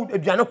nko na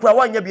aduane kura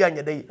wanya bi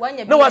anya dai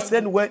na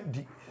wasre ne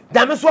wadi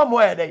nyame so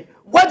mo ye dai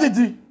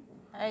wadidi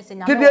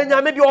kede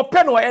nyame de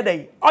ope no ye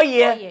dai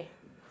oye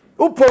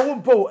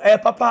upo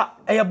papa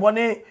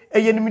bone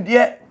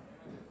nimde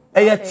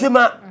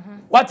tima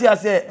wati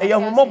ase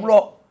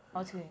humoblo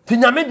ti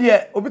nyame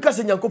de obi ka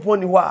se Nyankopon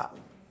ni ho a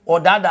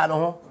odada no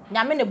ho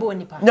nyame ne bo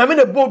nipa nyame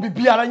ne bo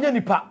bibiara nya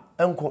nipa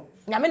enko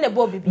nyame ne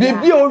bo bibiara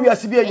bibia o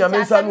wiase bi nyame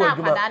nsa no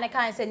adwuma ada ne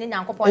kan se ni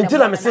Nyankopon ne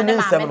ntina me se ni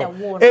nsem no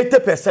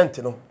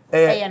 80% no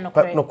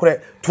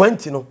nokore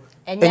 20 no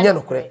enye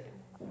nokore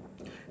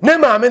ne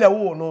maame na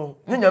wo no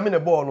ne nyame ne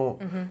bo no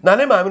na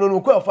ne maame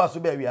no ko afa so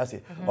ba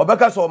wiase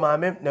obeka so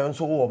maame na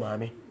nso wo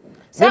maame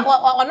se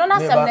ono na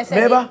sem ne se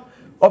meba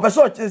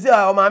opeso chezi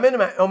a maame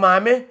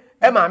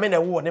maame na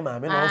wo ne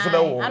maame no nso be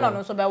wo ano no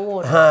nso be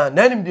wo ha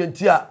na nim de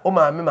nti a o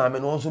maame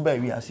no nso ba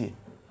wiase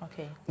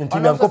okay nti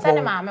Nyankopon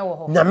ne maame wo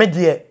ho nyame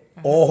de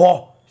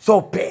ho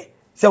so pe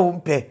se wo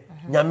mpe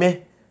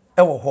nyame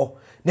wo ho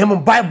ne mo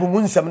Bible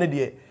mu nsem ne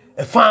de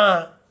e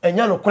fa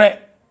enya no kore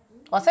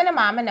o se ne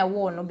maame na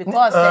wo no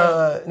because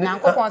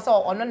Nyankopon se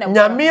ono na wo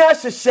nyame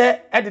ahyehyɛ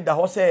ededa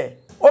ho se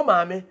o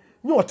maame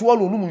nyi ote wo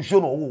no mu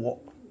nhwo no wo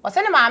o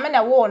se ne maame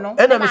na wo no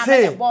na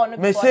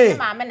me say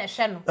maame na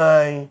hwe no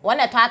wo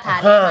na to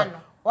atade ma no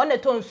wo na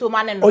to nso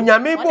ma ne no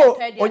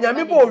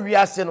onyame bo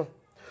wiase no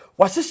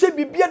wahyehyɛ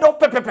bibia do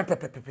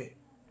pepepepepepe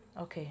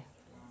okay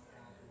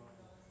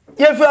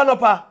ye fi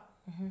anopa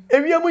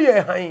ewiemu ye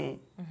han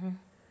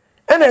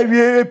ena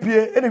ewie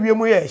epie ena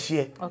ewiemu ye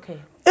ehye okay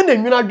ena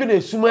nwuna adwene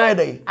esum ayi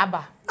dai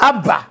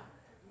aba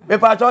me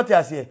pa cha ote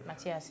ase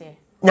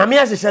nyame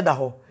ahyehyɛ da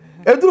ho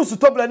eduru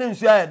sutobla ne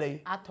nsu ayi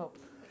dai ato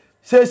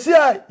sesi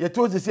a ye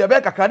to sesi e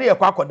be kakra ne ye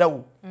kwa akoda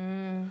wo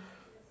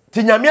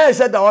ti nyame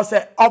ahyehyɛ da ho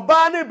se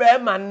oba ne be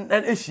ma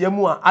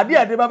ehyiemu a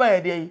ade baba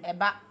ye dai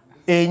eba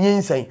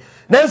enyinsan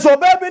nanso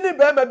oba bi ne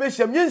be ma be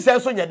hyiam nyinsan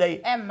so nya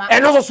dai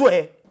eno so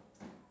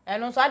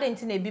eno so ade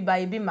nti na ebi ba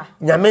ebi ma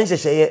nyame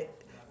nhyehyɛ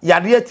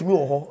yade atimi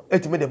wo ho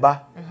atimi de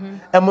ba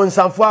emo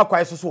nsanfo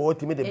akwai so wo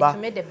atimi de ba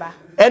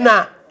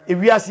ena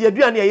ewiase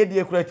aduane ye de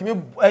ekura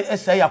atimi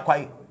esa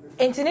yakwai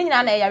enti ne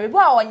nyina na yare bo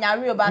a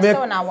wonyare oba se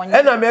na wonya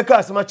ena me ka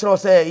asema kyerɛ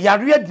sɛ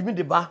yare adimi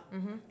de ba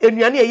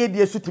enuane ye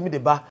de esu timi de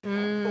ba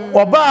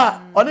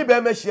oba oni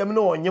be ma hyiam ne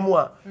wonyem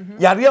a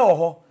yare wo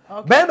ho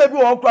be ma bi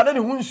wo kura na ne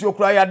hunsuo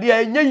kura yade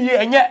enye yi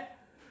enye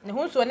ne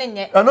hunsuo ne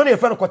nye eno ne ye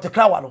fe no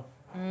kotekrawa no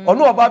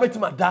ono oba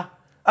betima da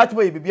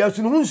atimo ye bibia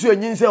su ne hunsuo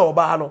nyinse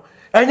oba no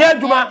enye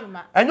aduma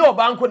enye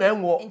oba nko na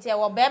enwo nti e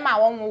wo be ma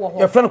wonwo wo ho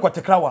ye fe no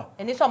kotekrawa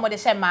eni so mo de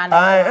hye ma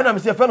na ai ena me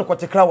se fe no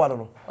kotekrawa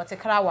no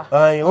kotekrawa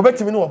ai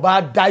obetimi ne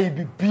oba dai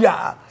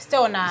bibia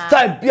still na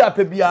style bia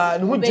pe bia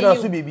ne hu jina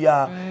so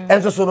bibia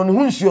enso so no ne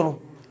hunsuo no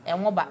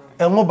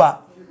enwo ba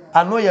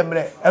ano ye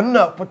mre enu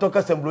na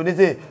potoka semblo ne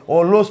say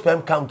o low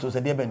sperm count so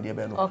de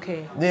be no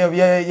okay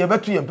ye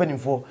betu ye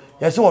mpanimfo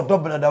ye se o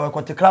double da we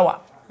kotekrawa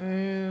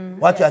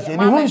what you say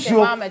ni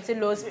hunsuo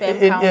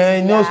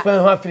no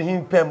sperm ha free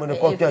him pem no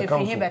kote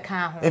count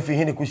if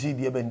he ne kusi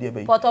de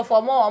be photo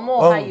for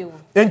more hayo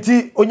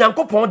enti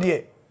Onyankopon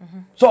de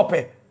so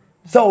pe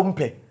se o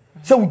mpe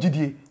se wo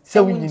gidie se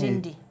wo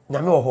nyini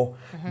nyame wo ho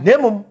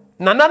nemum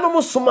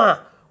nananom soma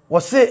wo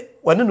se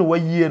wane no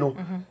wayie no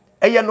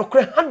eye no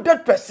kre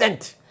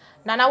 100%.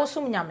 Nana wo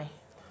sum nyame.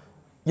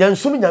 Ye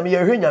nsum nyame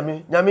ye hwe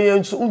nyame ye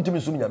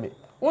untumi sum nyame.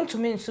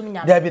 Untumi nsum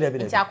nyame. Dabi.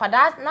 Nti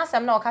akwada na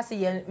sem na okase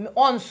ye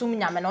on sum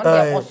nyame no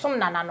de osum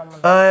nananom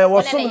no.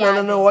 Wo sum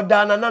nananom wo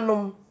da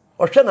nananom.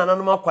 O hwe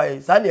nananom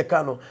akwai sa na ye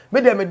ka no.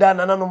 Me da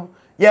nananom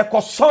ye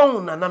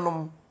koson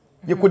nananom.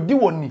 Ye kodi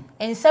woni.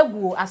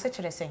 Ensaguo ase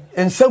kire sen.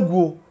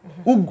 Ensaguo.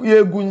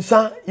 Ye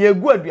gunsa, ye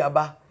gu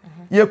aduaba.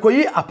 Ye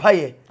koyi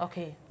apaye.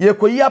 Okay. Ye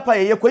koyi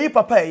apaye, ye koyi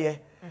papaye.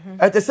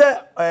 Ete se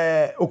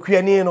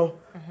okuani no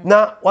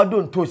na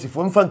wado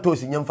ntosifo mfa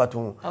ntosi nyemfa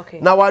to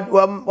na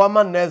wa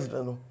man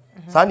Mzbel no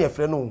sa na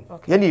efre no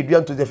ye na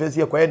edua ntosi efre se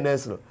ye koye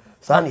Mzbel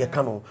saa na ye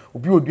ka no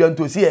obi odua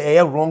nto si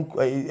e wrong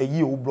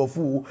eyi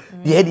obrofo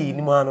de e di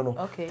ni ma no no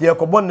te ye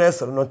kobo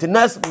nurse no te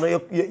nurse no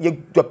ye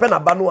dopena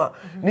ba no a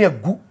na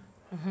egu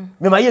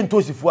me ma ye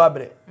nto sifu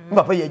abre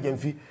papa ye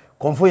jamfi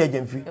komfo ye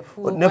jamfi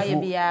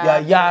nefu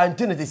ya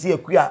ntine te si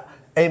akua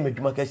e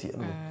madwuma Kesse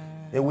no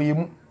e we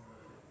mu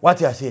what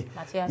you say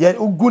ye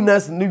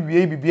goodness no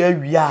wie bibia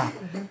wia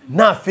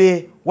na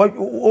afi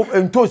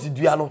ntosi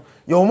dua no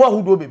ye omo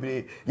ahodo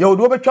bebre ye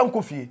odo betwa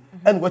nkofie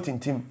en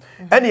watintim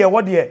en ye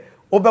wo de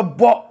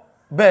obebo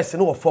bes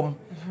no wofom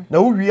na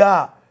wo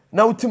wia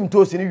na utim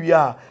ntosi no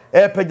wia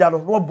e pagya no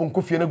wo bo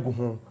nkofie na gu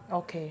ho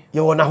okay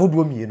ye wo na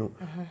ahodo mienu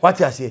what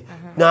you say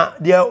na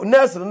de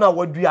nurse no na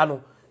wadua no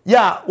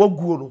ya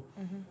waguo no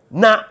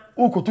na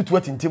ukotutu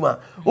watintim a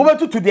wo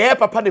betutu de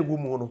papa na gu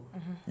mu no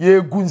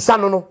ye gunsa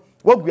no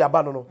wagu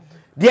aba no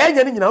de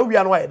anya ni nyina wo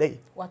wia no aye dai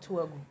watu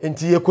wagu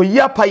enti ye koyi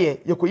apaye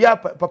ye koyi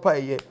papa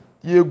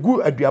ye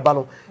gu aduaba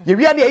no ye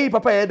wia ne yi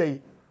papa ye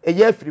dai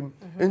eye afrim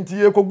enti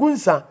ye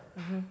kogunsa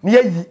ne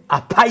yi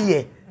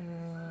apaye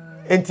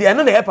enti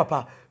eno na ye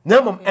papa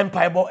na mom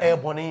empire bo e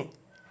boni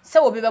se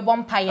obi be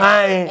bompaye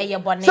eye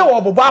boni se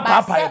wo bobo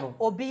apapaye no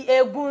obi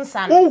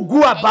egunsa no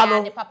ugu aba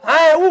no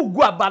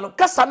ugu aba no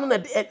kasa no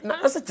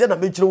na se che na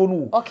mechire wo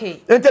no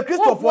okay enti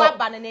Christopher ugu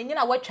aba no na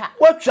nyina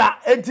watwa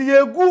enti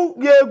ye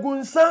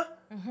gunsa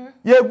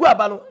ye gu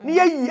aba no ne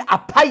yi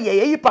apaye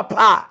ye yi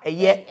papa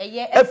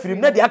eye afrim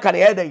na de aka na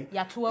ye dai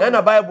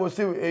na Bible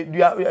say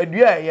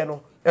dua ye no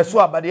eso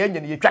aba de ye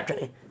nyane ye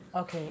twatwene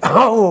okay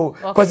oh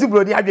kwasi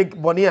bro di adwe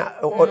boni a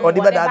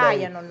odi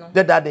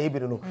beda da ibi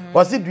no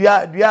kwasi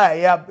dua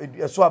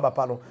ye eso aba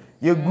pa no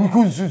ye gu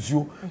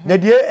kunzuzu na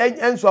de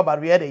enso aba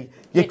ye dai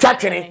ye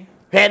twatwene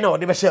he na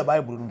odi be share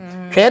Bible no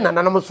he na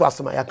nanam so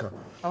asema ya kan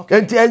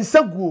enti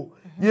ensaguo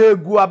ye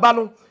gu aba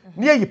no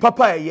ne yi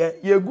papa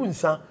ye gu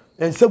nsa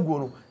ensaguo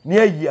no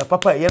ne yi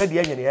papa ye na de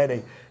nyane ye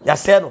dai ya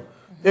se no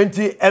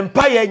enti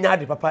empire nya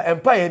de papa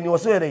empire ni wo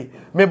so ye dai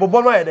me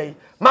bobo no ye dai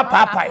ma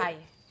papa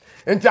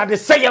enti ade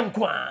say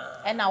enko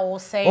a na wo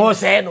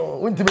say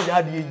no unti me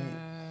ade yi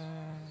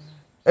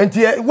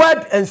enti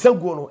word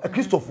ensaguo no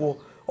Christopher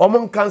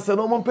omon cancer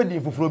no omon pedi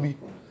fufuro bi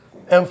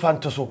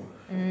emfanto so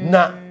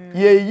na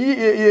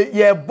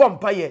ye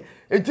bompa ye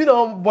enti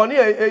na boni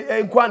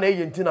enko na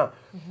ye enti na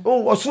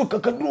osuru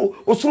kakaduro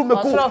osuru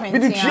meko me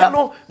di tua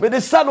no me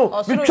de sa no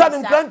me twa ne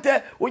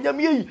nkrante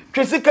onyame yi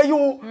twese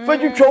kayo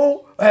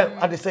fadwitwo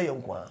ade say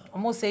enko a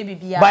omo say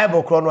bibia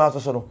Bible kro no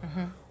aso no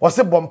wo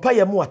se bompa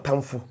ye mu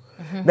atamfo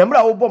na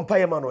mra wo bompa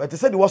ye ma no ete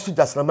se de wo so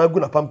jasna magu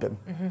na pampam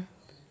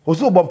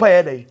oso bompa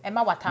ye dai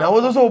na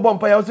wo so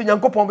bompa ye oso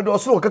nyankopon be de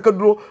osoro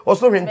kakaduro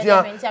osoro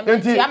hwentia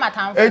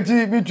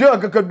enti bi tua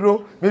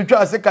kakaduro bi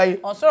tua sekai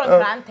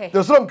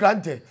osoro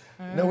nkrante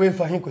na we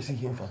fa hin kosi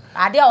hin fa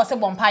ade a wo se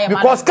bompa ye ma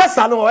because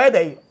kasa no ye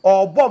dai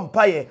o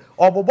bompa ye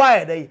o bobo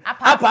ye dai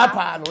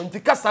apa no enti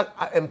kasa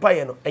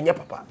empire no enye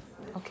papa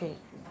okay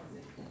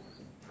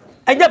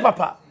enye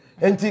papa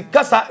enti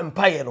kasa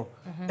empire no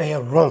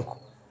wrong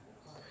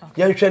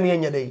yan hwe ne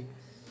enye dai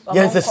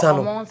yan sesa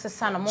no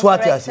so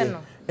atiase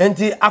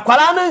enti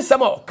akwara no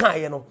nsem o kan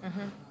ye no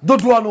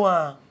dodo no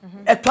a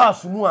eto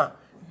asunu a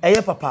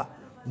eye papa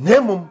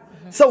nemum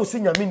se wo se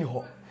nyame ni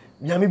ho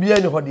nyame bia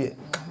ni ho de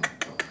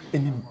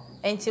enim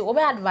enti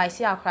obe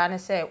advice akwara ne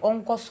se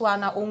onkoso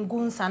ana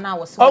ongunsa na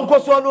wo se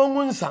onkoso ana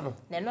ongunsa no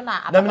ne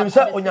na menim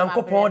se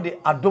onyankopon de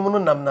adom no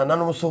nam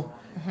nananom so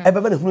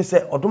ebebe ne hunu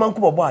se odom anko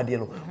bobo ade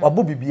no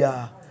wabo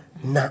bibia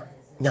na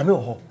nyame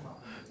ho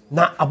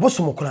na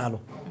abosom kora no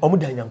omu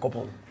da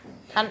nyankopon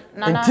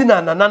enti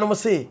na nananom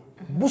se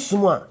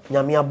bosom a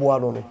nyame aboa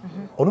no no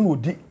ono no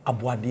odi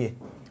aboade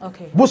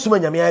okay bosom a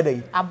nyame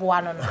ayedai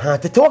aboa no no ha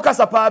tete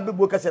wokasa pa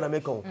bebu kase na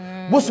mekon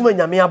bosom a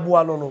nyame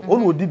aboa no no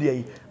ono odi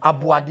de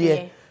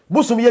aboade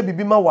bosom ye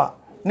bibi ma wa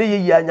ne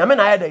ye ya nyame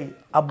na ayedai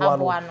aboa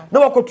no na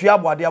wakotua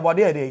aboade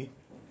ayedai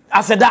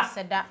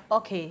aseda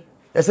okay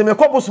ese me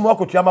ko bosom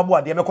wakotua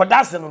aboade me ko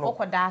dase no no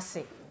ko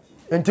dase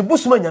enti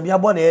bosom a nyame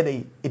aboa na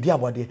ayedai edi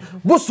aboade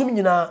bosom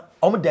nyina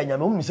omu da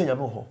nyame omu se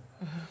nyame ho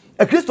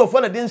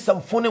Christopher na den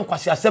samfo ne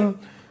nkwase asem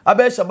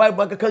abesha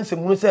Bible aka kan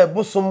semunu se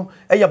bosom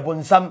eye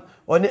bonsam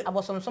oni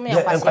abosom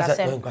ya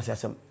nkwase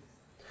asem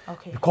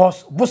okay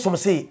because bosom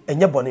say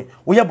enye bone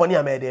wo ye bone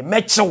amede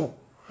mechew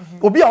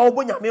obi a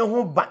wo nyame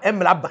ho ba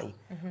emra ban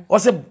wo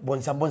se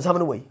bonsam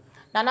no wey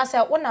na se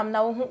wonam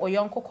na wo hu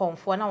oyonko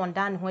komfo na won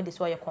dan ho de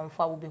so ye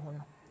komfo wo be hu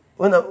no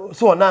wona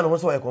so wona no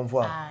so ye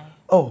komfo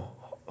oh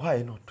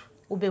why not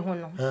ube hu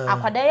no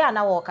akwada ya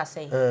na wo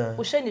kase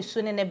wo hwe ni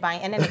su ne ban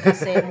ene ne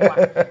kase mu a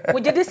wo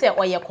gidi se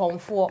oye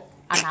komfo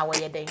ana wo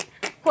ye den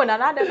ho na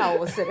na de na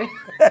wo sere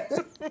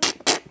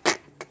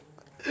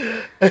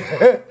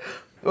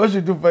what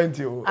should do point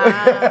you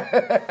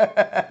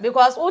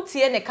because o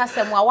tie ne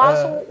kase mu a wa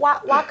so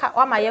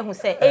wa ma ye hu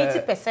se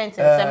 80%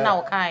 nsem na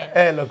wo kan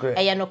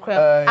eye no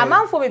kra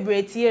amanfo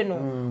bebre tie no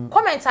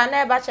comment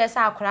na e ba che se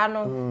akora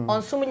no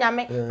onsum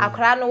nyame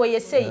akora no we ye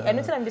sei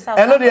enu tina bisa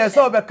eno de se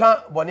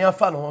obeka boni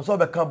afa no ho so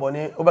obeka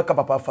boni obeka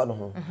papa afa no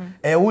ho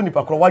wo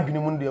nipa kro wadwene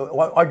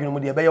mu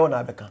de be ye wo na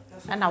abeka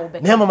na wo be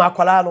na mama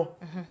akora no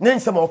ne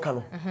nsem o ka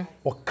no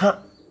o ka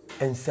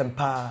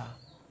ensempa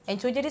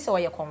enti o gidi se wo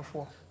ye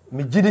komfo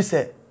me gidi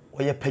se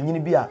wo ye panyini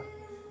bi a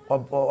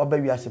oba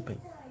wiase pan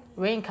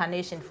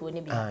reincarnation for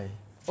ni bi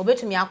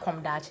obetumi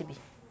akom daache bi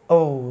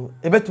oh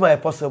ebetuma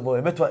possible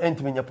ebetuma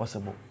entimi nya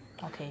possible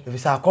okay if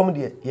it's akom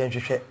de ye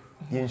nhwehwe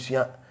ye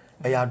nsua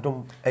eya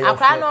dom eya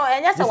akra no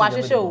enya se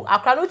wahwehwe o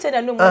akra no te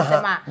na no mu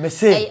sema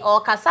o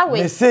kasa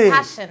we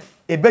passion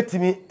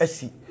ebetimi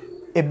asi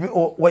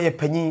wo ye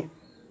panyin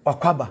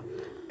wakwaba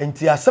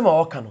enti asema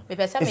oka no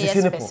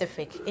esi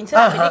specific enti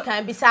na me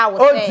kan bi sa wo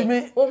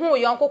say wo hu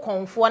yonko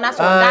komfo na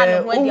so da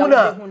no ho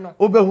dia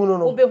obehu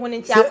no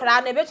enti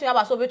akra na ebetumi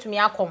aba so obetumi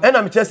akom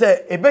ena me che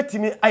say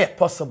ebetimi aye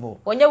possible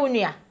onye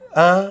wunua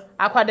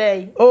akwada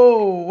yi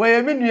oh we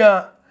ye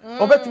menua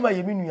obetumi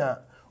aye menua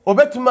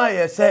obetumi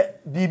aye say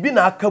bibi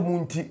na aka mu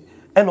nti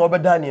ena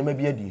obeda na ema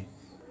bi adie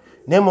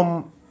na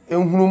emom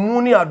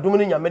enhunumu ni adom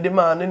ni nyamede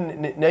ma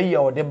na ye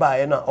ode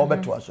baaye na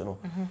obeto aso no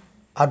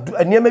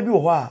aniema bi wo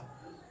ho a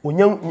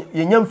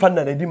yenya mfa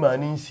na di ma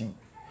nsi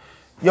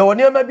ye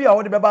woni ema bi a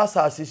wo de beba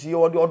asase si ye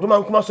wo de odoma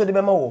nkoma so de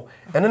bema wo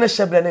ene ne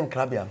hyebre ne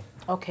nkrabia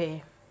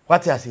okay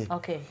what you say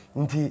okay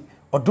nti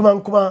odoma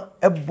nkoma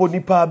ebo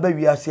nipa ba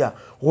wiase a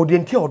wo de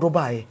nti odo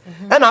baaye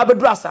ena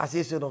abedu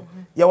asase si no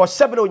ye wo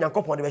hyebre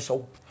onyankopon de be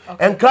hyew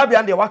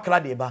nkrabia de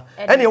wakra de ba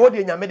ene ye wo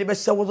de nyame de be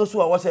hyew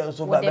so a wo se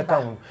nso ba beka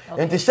ho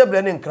nti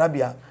hyebre ne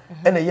nkrabia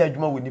ena ye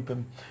adwuma wo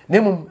nipam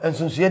nemum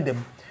ensonso ye dem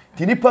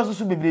ti nipa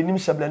so bebre nim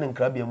hyebre ne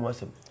nkrabia mu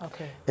asem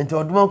okay enti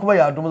oduma nkoma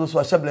ya adom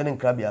so hyebre ne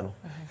nkrabia no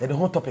ye de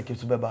ho topic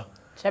so beba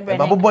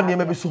ba bobo ne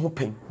ma bi so ho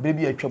pen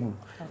bebi atwam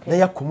na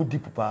yakom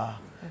deep pa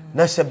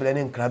na hyebre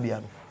ne nkrabia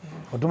no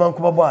oduma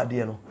nkoma bo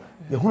ade no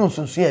ye hunu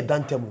nsonso ye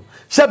dantemu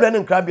hyebre ne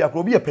nkrabia ko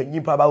obi ye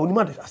panyin pa ba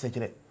onima de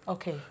asekire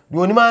okay de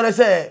onima na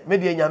se me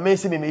de nyame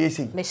se me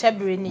yesi me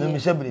hyebre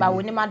ni ba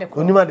onima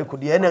de ko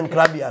de ne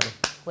nkrabia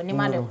no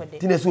onima de ko de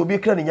ti ne so obi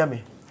kra ne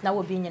nyame na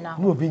wo bi nyina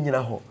ho no obi nyina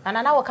ho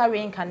na wo ka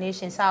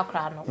reincarnation sa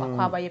akra no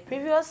akwa ba ye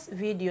previous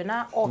video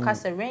na o ka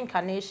se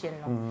reincarnation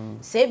no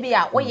se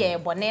bia wo ye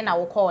bone na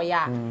wo ko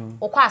ya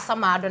wo kwa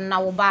asama ado na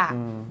wo ba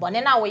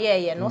bone na wo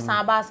ye no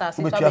san ba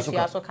asase so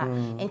betua so ka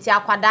enti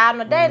akwada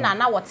no den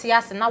na wo te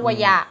ase na wo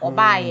ya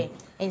oba ye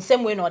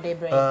ensem we no de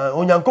bre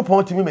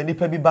onyankopon timi me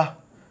nipa bi ba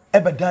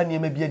ebeda ne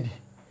ma bi adi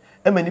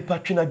e ma nipa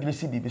twena dwene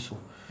si bibi so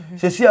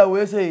se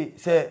we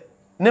se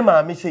ne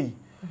ma me sei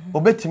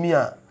obetimi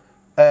a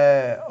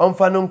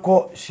onfa no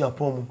nko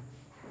siapom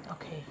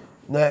okay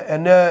na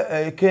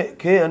ene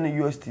KN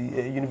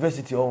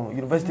University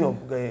of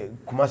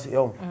Kumasi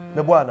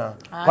me bo ana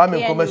kwa me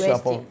nko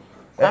siapom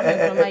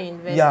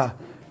ya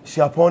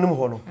siapom nim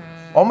ho no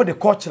omo de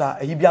culture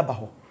ayi bi aba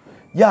ho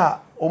ya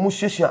omo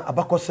hwehwea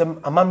abakosem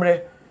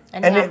amamre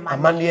ene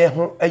amane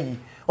ho ayi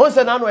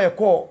onse na no ye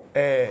ko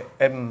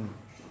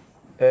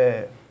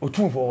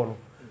otumfo no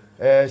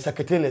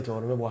secretariat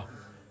no me bo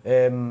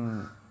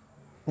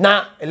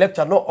na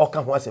elector no oka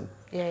ho asem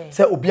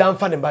se obi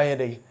anfa ne baye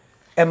dey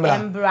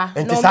emra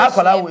enti sa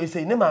kwala we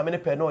say ne ma me ne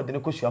pe na ode ne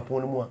kosua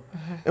pon no mu a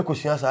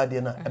ekosua sa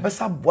ade na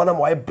ebesa boa na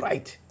mo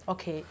bright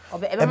okay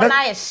ebema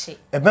na ye hye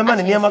ebema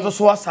ne niam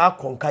so asa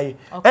akonkai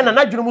ena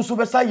na dwunu mu so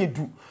besa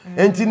yedu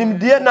enti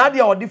nimdie na ade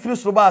a ode firi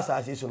so ba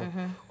asase so no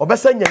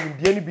obesa nya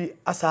nimdie ni bi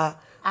asa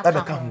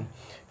abeka ho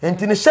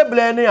enti ne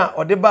hyeble ne a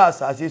ode ba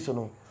asase so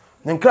no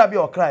ne nkra bi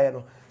okraye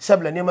no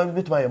hyeble ne ma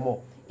bituma ye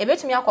mo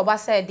ebetumi akoba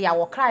say dia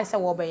wo cry say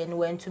wo beye ne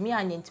wantumi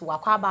anye nti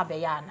wakwa ba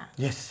beye ana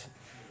yes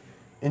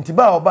nti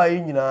ba oba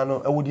yi nyina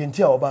no ewodi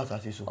nti a oba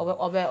asase so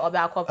obe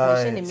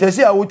corporation ni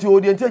sesi a woti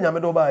odi nti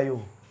nyame do ba yi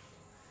o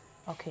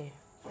okay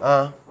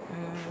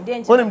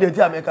denti onim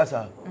denti ameka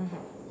sa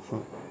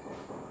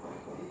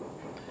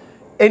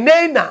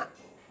enei na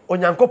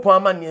onyankopon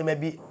ama ne ma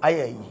bi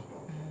ayayi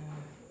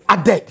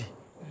aded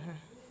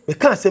me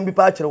kan sem bi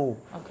pa kire wo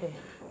okay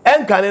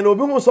enka ne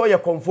obi hu so ye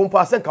konfo mpo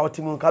asenka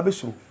otimu nka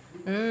besuru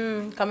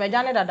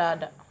kamejane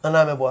dada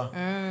ana meboa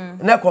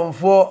na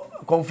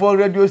komfor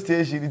radio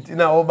station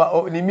na oba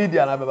ni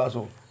media na beba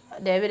so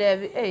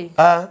David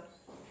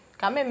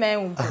kame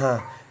men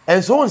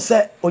enso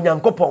onse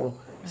onyankopon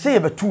se ye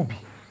betu bi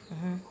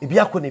ebi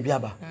akọ na ebi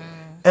aba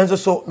enso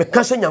so me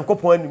ka se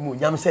nyankopon animu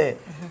nyam se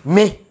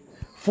me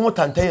fun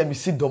tanta ya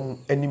misi dom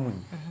animu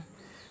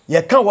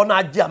ye ka wona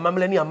age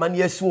amamle ni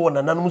amane asi wo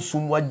nananum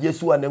sumu age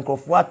asi wo na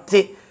nkrofo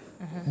ate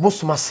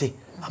bosumase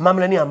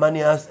amamle ni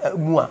amane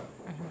mu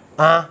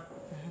a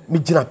me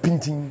gina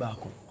pintin ba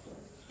ko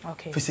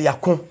okay fese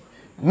yakon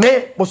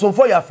me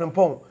bosomfo ya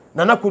frempon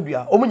nana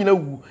kodua omu nyina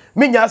wu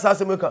me nya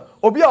asase meka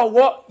obi a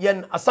wo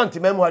yen asante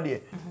memu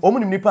ade omu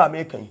nim nipa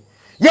amekan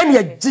yen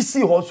ye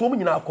gisi ho so omu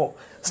nyina akọ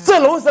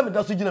still on se me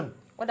da so gina me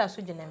oda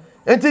so gina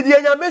me enti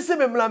die nya me se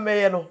me mla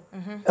meye no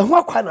eho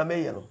akwa na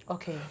meye no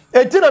okay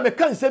enti na me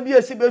kan se bi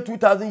esi be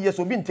 2000 years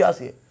obi nti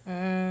ase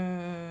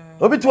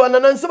obi to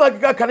nana nsema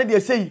keka kan de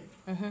sei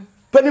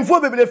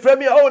panifo bebele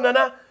frame ya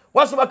nana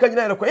wasoma ka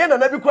nyina yekọ ye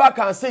nana bi kura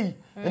kan sei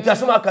nti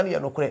asoma ka ne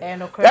yekọ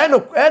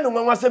eno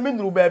nwanwa se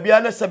minduru ba bia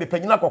na se be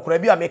panyina kokora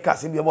bi ameka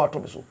se bi mo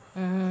ato so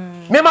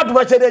me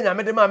maduma chede nya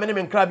me de ma me ne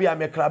me nkra bi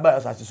amekra ba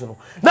asase so no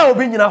na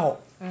obi nyina ho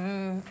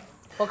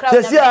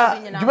sesi a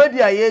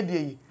dwumadi aye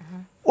die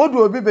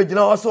Odu obi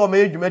begina o se o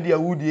me adwuma dia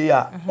wudie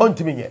ya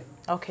ontimi nye.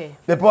 Okay.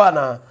 Me po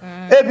ana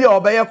ebi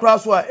obeye kura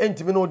so a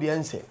entimi no de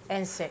ense.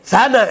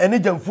 Sa na eni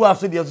jamfu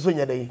aso de so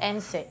nya dai.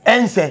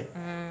 Ense.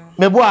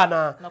 Me bo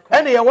ana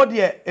ene ye wo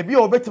de ebi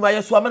obetima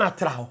ye so amana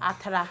tra ho.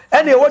 Atra.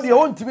 Ene ye wo de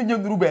ontimi nya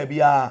nduru ba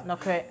bia.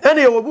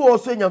 Ene ye wo bi wo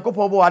so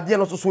Nyankopon bo ade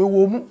no so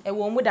ewo mu.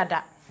 Ewo mu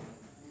dada.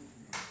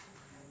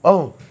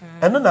 Oh.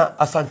 Eno na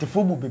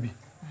asantefo bu baby.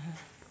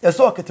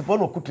 Eso oketebo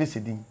no kutrese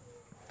din.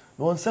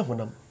 No won se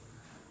honam.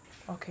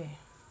 Okay.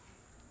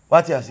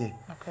 What you say?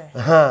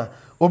 Okay.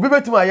 Obi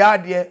betima ya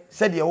ade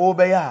said ye wo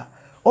be ya.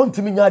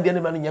 Ontimi nya ade ne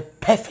ma no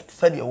perfect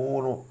said ye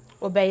wo no.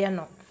 Obeye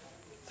no.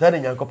 Said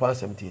Nyankopon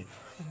asemtie.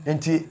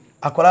 Enti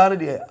akwara no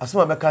de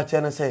asema meka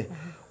che ne se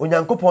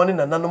Onyankopon ne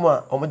nananom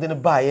a omede ne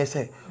ba ye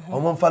se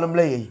omomfa no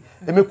mle ye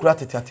emekura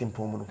tete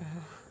atempom no.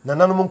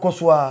 Nananom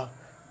nkoso a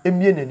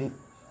emie nani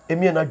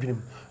emie na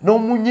dwenem. No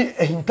munyi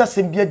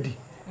ehintasem bi adi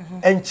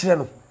enkyere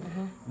no.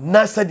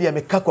 Na said ye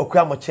meka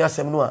kwakwa amoche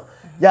asem no a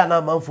ya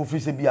na manfo fi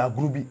se bi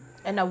aguru bi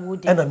ena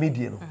wudi ena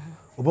medie no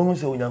obohu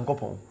se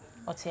Onyankopon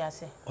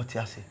otiase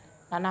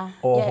nana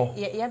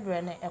ye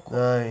bre ne eko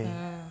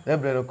ye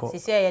bre ne ko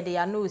sisi ye de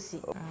ya no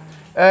si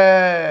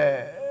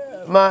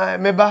ma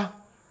meba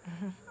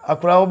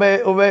akura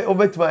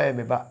obetima ye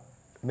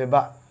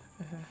meba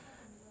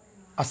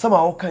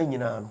asama wo kan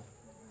nyina no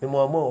me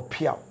mo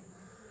opia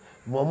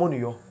mo no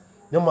yo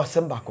ne mo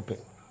asem ba kope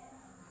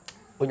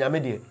onyame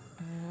de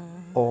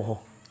oho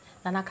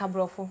nana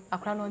kabrofo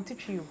akura no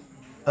ntitwi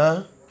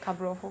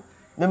kabrofo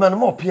me man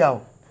mo opia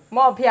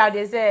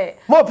de say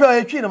mo opia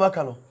ye twi na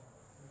maka no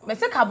me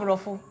se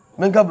kabrofo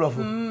men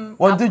kabrofo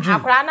won titwi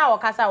akura na wo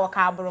kasa wo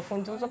kabrofo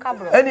ntu so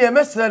kabrofo ene ye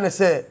mesre ne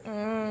se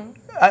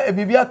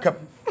bibia kap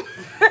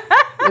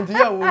enti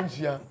ya wo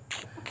nsia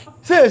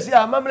se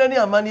amamle ni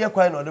amane ye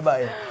kwan no de ba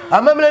ye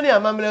amamle ni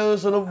amamle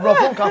so no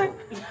brofo nka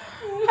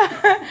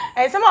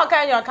se mo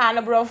kan yo kan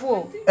no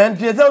brofo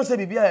enti ye tell se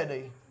bibia ye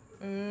dai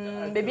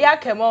baby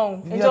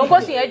akemo nti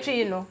okosi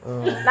atwi no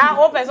na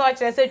o pese o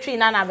kire se twi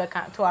na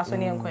beka to aso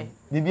ne enkwai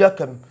baby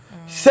akam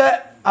se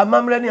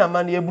amamle ni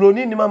amane ye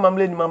broni ni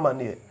amamle ni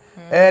amane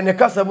ye ne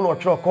kasa mu no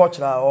kire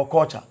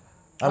culture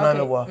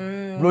anana wa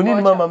broni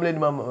ni amamle ni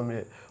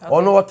amamle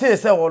ono wote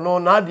se ono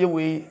na de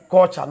we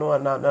culture no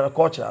na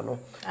culture no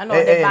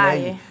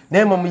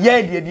na mom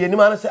ye de ni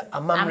ma se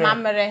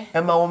amamre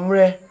e ma wo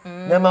mre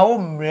na ma wo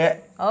mre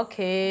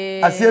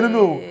okay asiero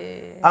no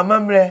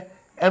amamre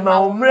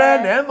Emma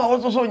omre na Emma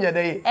wo so nya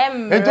dey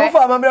eto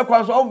fa amamre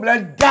kwa so omre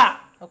da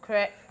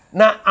okay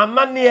na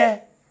amane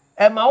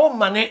Emma wo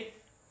mane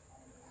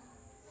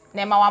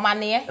na Emma wa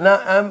mane na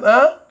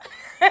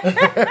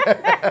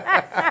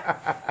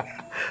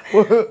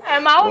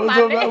Emma wo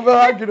mane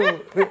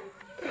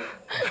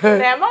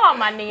na Emma wa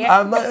mane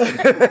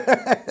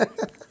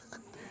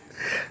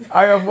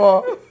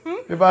ayofo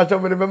e ba cho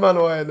me mema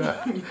no na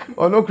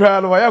ono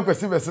kra no wa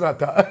yakwasi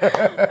besrata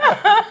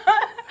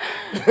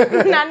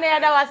na ne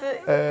ada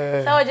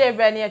wase sa oje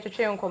bre ne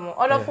twetwe nkomo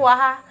odofo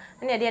ha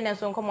ne de ne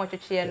so nkomo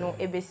twetwe no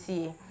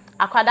ebesie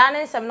akwada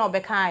ne nsem na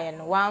obeka aye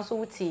no wanso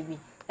wuti bi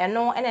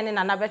eno ene ne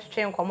na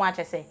betwetwe nkomo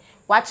achese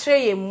wa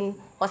kire ye mu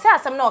o se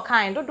asem na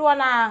okan dodo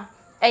na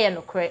eye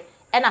no kre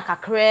ena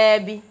kakra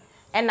bi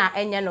ena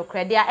enye no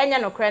kre dia enye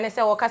no kre ne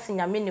se wo kase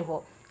nyame ni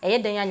ho eye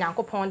den ya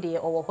Nyankopon de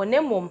owo ho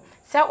nemom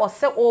se o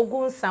se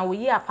ogunsan wo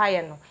yi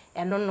apaye no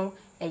eno no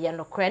eye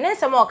no kre ne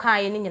nsem okan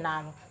aye ni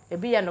nyina no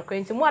ebi ya no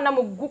kwenti mu ana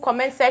mu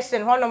comment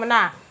section honom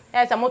na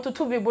esa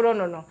motutu bi buro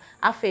no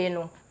afi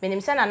no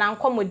menim se na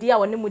nkomodi a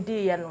woni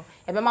mudi ye no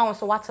ebe ma won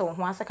so wate wo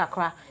ho ase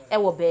kakra e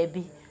wo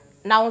baabi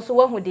na won so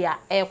wahu dia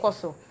e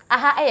koso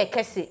aha eye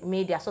Kesse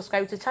media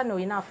subscribe to channel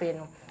yi na afi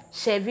no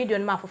share video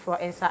no ma foforo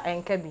ensa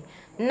enka bi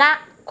na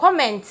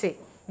comment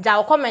ja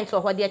o comment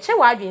ho de che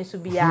wa adwen so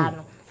bia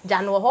no ja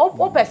no ho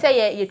o pese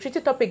ye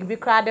treat topic bi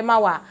kra de ma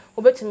wa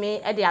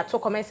obetumi e de ato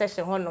comment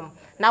section honom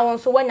na won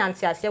so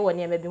wanyante ase wo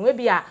ne bi we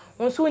bi a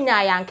won so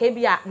nya ya anka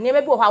bi a ne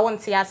bi wo ha won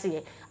te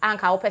ase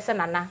anka wo pese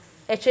nana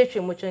e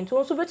twetwe mo twenti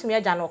won so betumi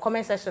agya no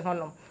comment section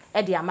honom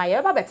e de ama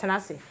ye ba betena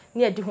ase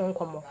ne adi ho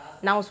nkomo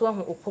na won so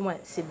wahu okoma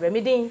sibre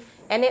medin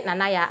ene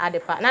nana ya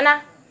adepa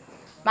nana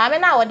maame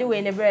na wo de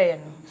we ne bre ye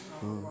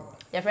no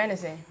your friend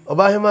say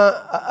Obahima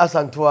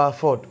Asantua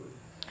Ford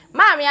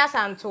maame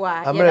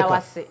Asantua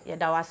ye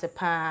da wase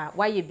pa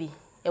waye bi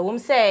e wom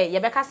se ye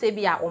beka se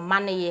bi a o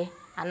mane ye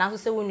anaso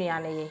se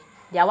wonua ne ye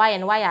dia waye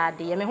no waye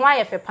ade ye me ho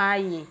aye fe pa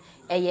ye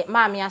eye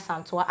maame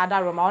Asantua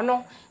adaroma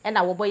ono e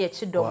na wo boye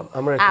chidom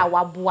a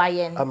waboa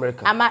ye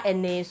ama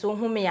ene so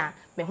humi a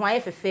me ho aye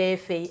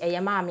fefefe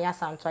eye maame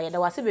Asantua ye da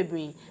wase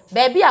bebre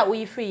ba bi a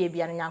wo free ye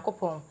bia no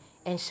Nyankopon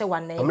enhye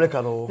wane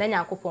na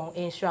Nyankopon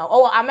enhye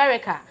o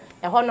America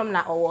e honom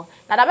na owo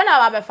na da be na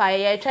ba be fa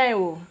ye twen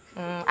wo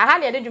aha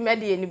ne de dwuma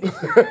de ye ni bi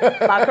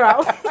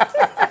background